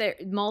molting.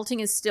 Molting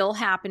is still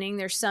happening.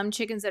 There's some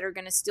chickens that are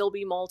going to still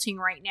be molting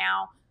right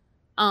now.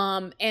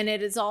 And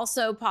it is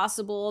also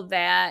possible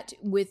that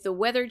with the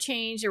weather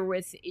change or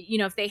with, you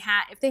know, if they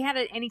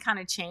had any kind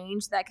of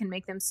change that can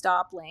make them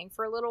stop laying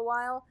for a little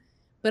while,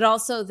 but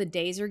also the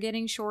days are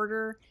getting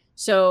shorter.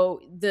 So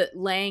the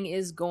laying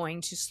is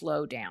going to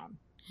slow down.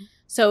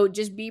 So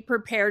just be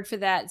prepared for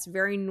that. It's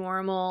very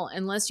normal.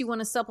 Unless you want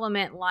to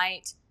supplement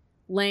light,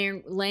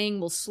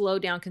 laying will slow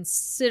down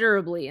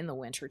considerably in the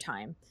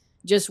wintertime.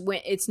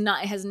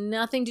 It has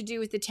nothing to do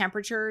with the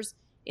temperatures.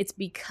 It's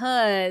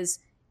because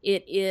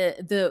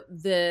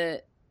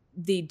the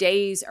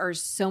days are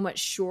so much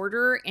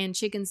shorter and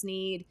chickens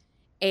need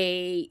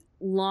a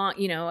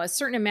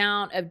certain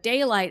amount of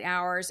daylight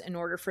hours in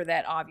order for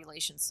that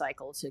ovulation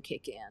cycle to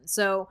kick in.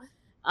 So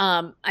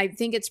I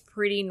think it's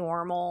pretty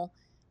normal.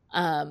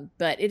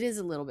 But it is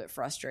a little bit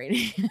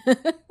frustrating.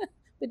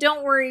 But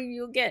don't worry,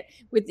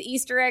 with the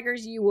Easter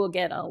eggers, you will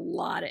get a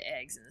lot of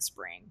eggs in the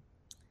spring.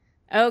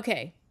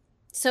 Okay,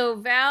 so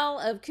Val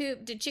of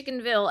Coop to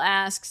Chickenville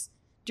asks,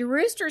 do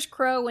roosters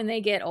crow when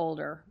they get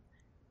older?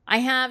 I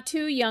have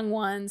 2 young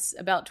ones,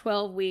 about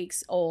 12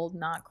 weeks old,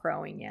 not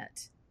crowing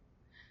yet.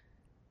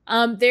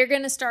 They're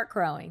going to start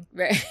crowing.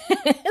 I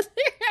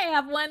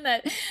have one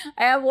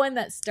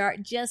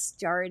that just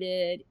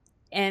started,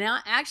 and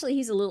actually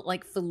he's a little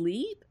like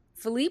Philippe.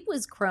 Philippe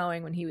was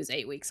crowing when he was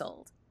 8 weeks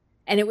old.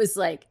 And it was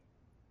like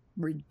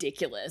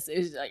ridiculous. It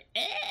was like,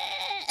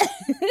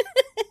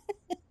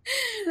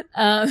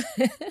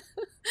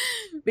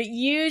 but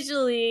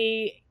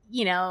usually,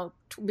 you know,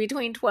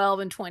 between 12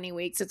 and 20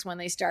 weeks, it's when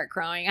they start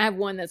crowing. I have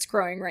one that's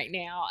crowing right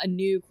now, a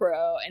new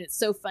crow. And it's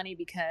so funny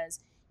because,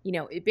 you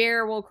know,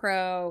 Bear will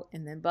crow,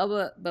 and then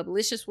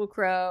Bubbalicious will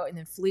crow, and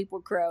then Philippe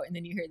will crow, and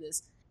then you hear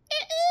this,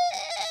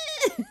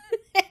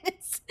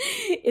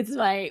 It's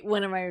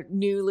one of my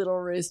new little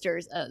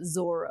roosters,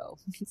 Zorro.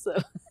 So,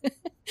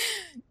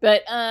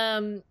 but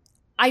I'm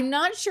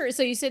not sure.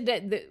 So you said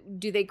that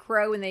do they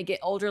crow when they get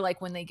older?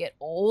 Like when they get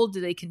old,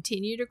 do they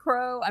continue to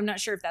crow? I'm not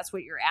sure if that's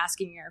what you're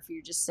asking, or if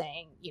you're just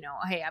saying,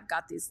 hey, I've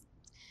got these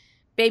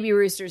baby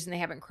roosters and they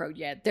haven't crowed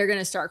yet. They're going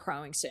to start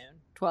crowing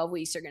soon. 12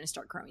 weeks, they're going to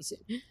start crowing soon.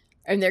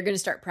 And they're going to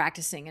start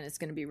practicing, and it's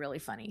going to be really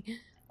funny.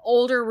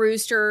 Older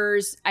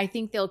roosters, I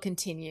think they'll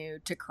continue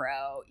to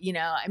crow.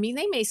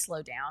 They may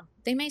slow down.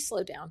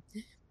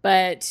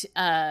 But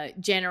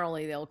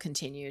generally they'll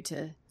continue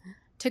to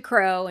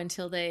crow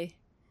until they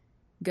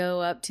go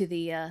up to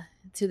the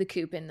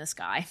coop in the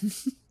sky.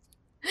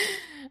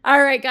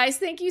 All right, guys,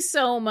 thank you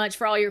so much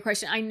for all your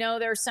questions. I know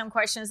there are some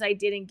questions I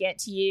didn't get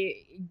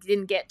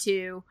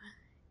to,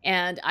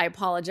 and I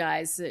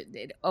apologize.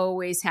 It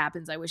always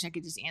happens. I wish I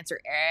could just answer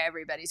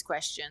everybody's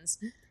questions.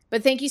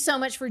 But thank you so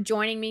much for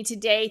joining me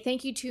today.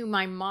 Thank you to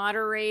my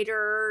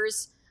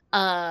moderators.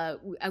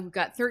 We've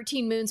got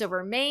 13 Moons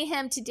Over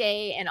Mayhem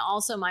today, and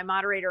also my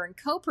moderator and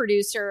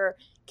co-producer,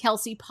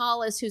 Kelsey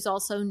Paulus, who's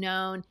also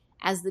known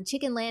as the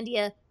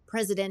Chickenlandia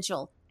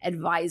Presidential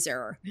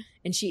Advisor.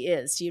 And she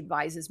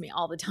advises me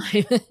all the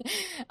time.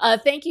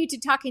 Thank you to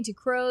Talking to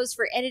Crows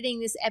for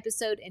editing this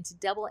episode, and to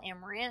Double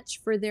M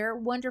Ranch for their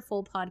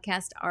wonderful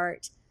podcast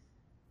art.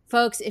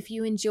 Folks, if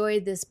you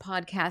enjoyed this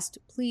podcast,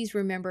 please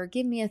remember,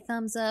 give me a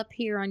thumbs up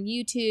here on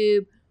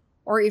YouTube,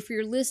 or if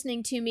you're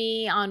listening to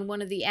me on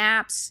one of the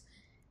apps,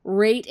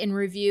 rate and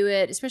review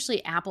it,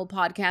 especially Apple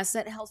Podcasts.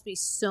 That helps me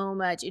so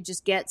much. It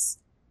just gets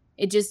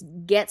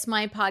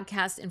my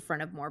podcast in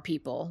front of more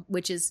people,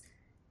 which is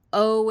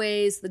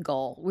always the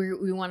goal.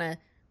 We want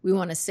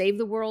to save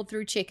the world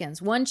through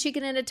chickens, one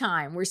chicken at a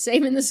time. We're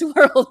saving this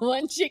world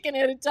one chicken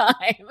at a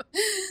time.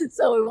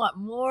 So we want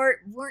more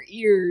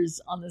ears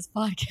on this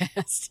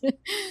podcast.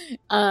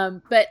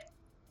 But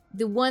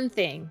the one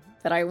thing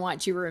that I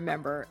want you to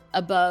remember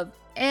above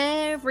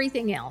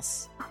everything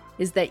else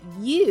is that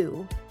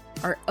you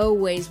are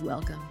always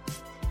welcome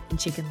in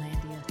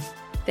Chickenlandia.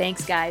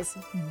 Thanks, guys.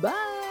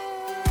 Bye.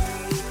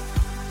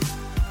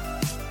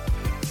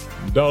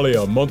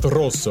 Dalia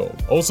Monterroso,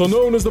 also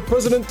known as the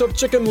president of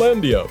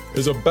Chickenlandia,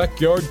 is a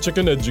backyard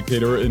chicken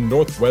educator in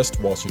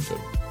Northwest Washington.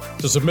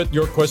 To submit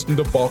your question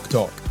to Bok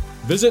Talk,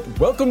 visit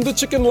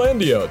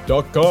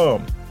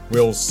welcometochickenlandia.com.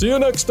 We'll see you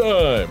next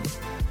time.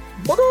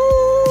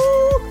 Bye.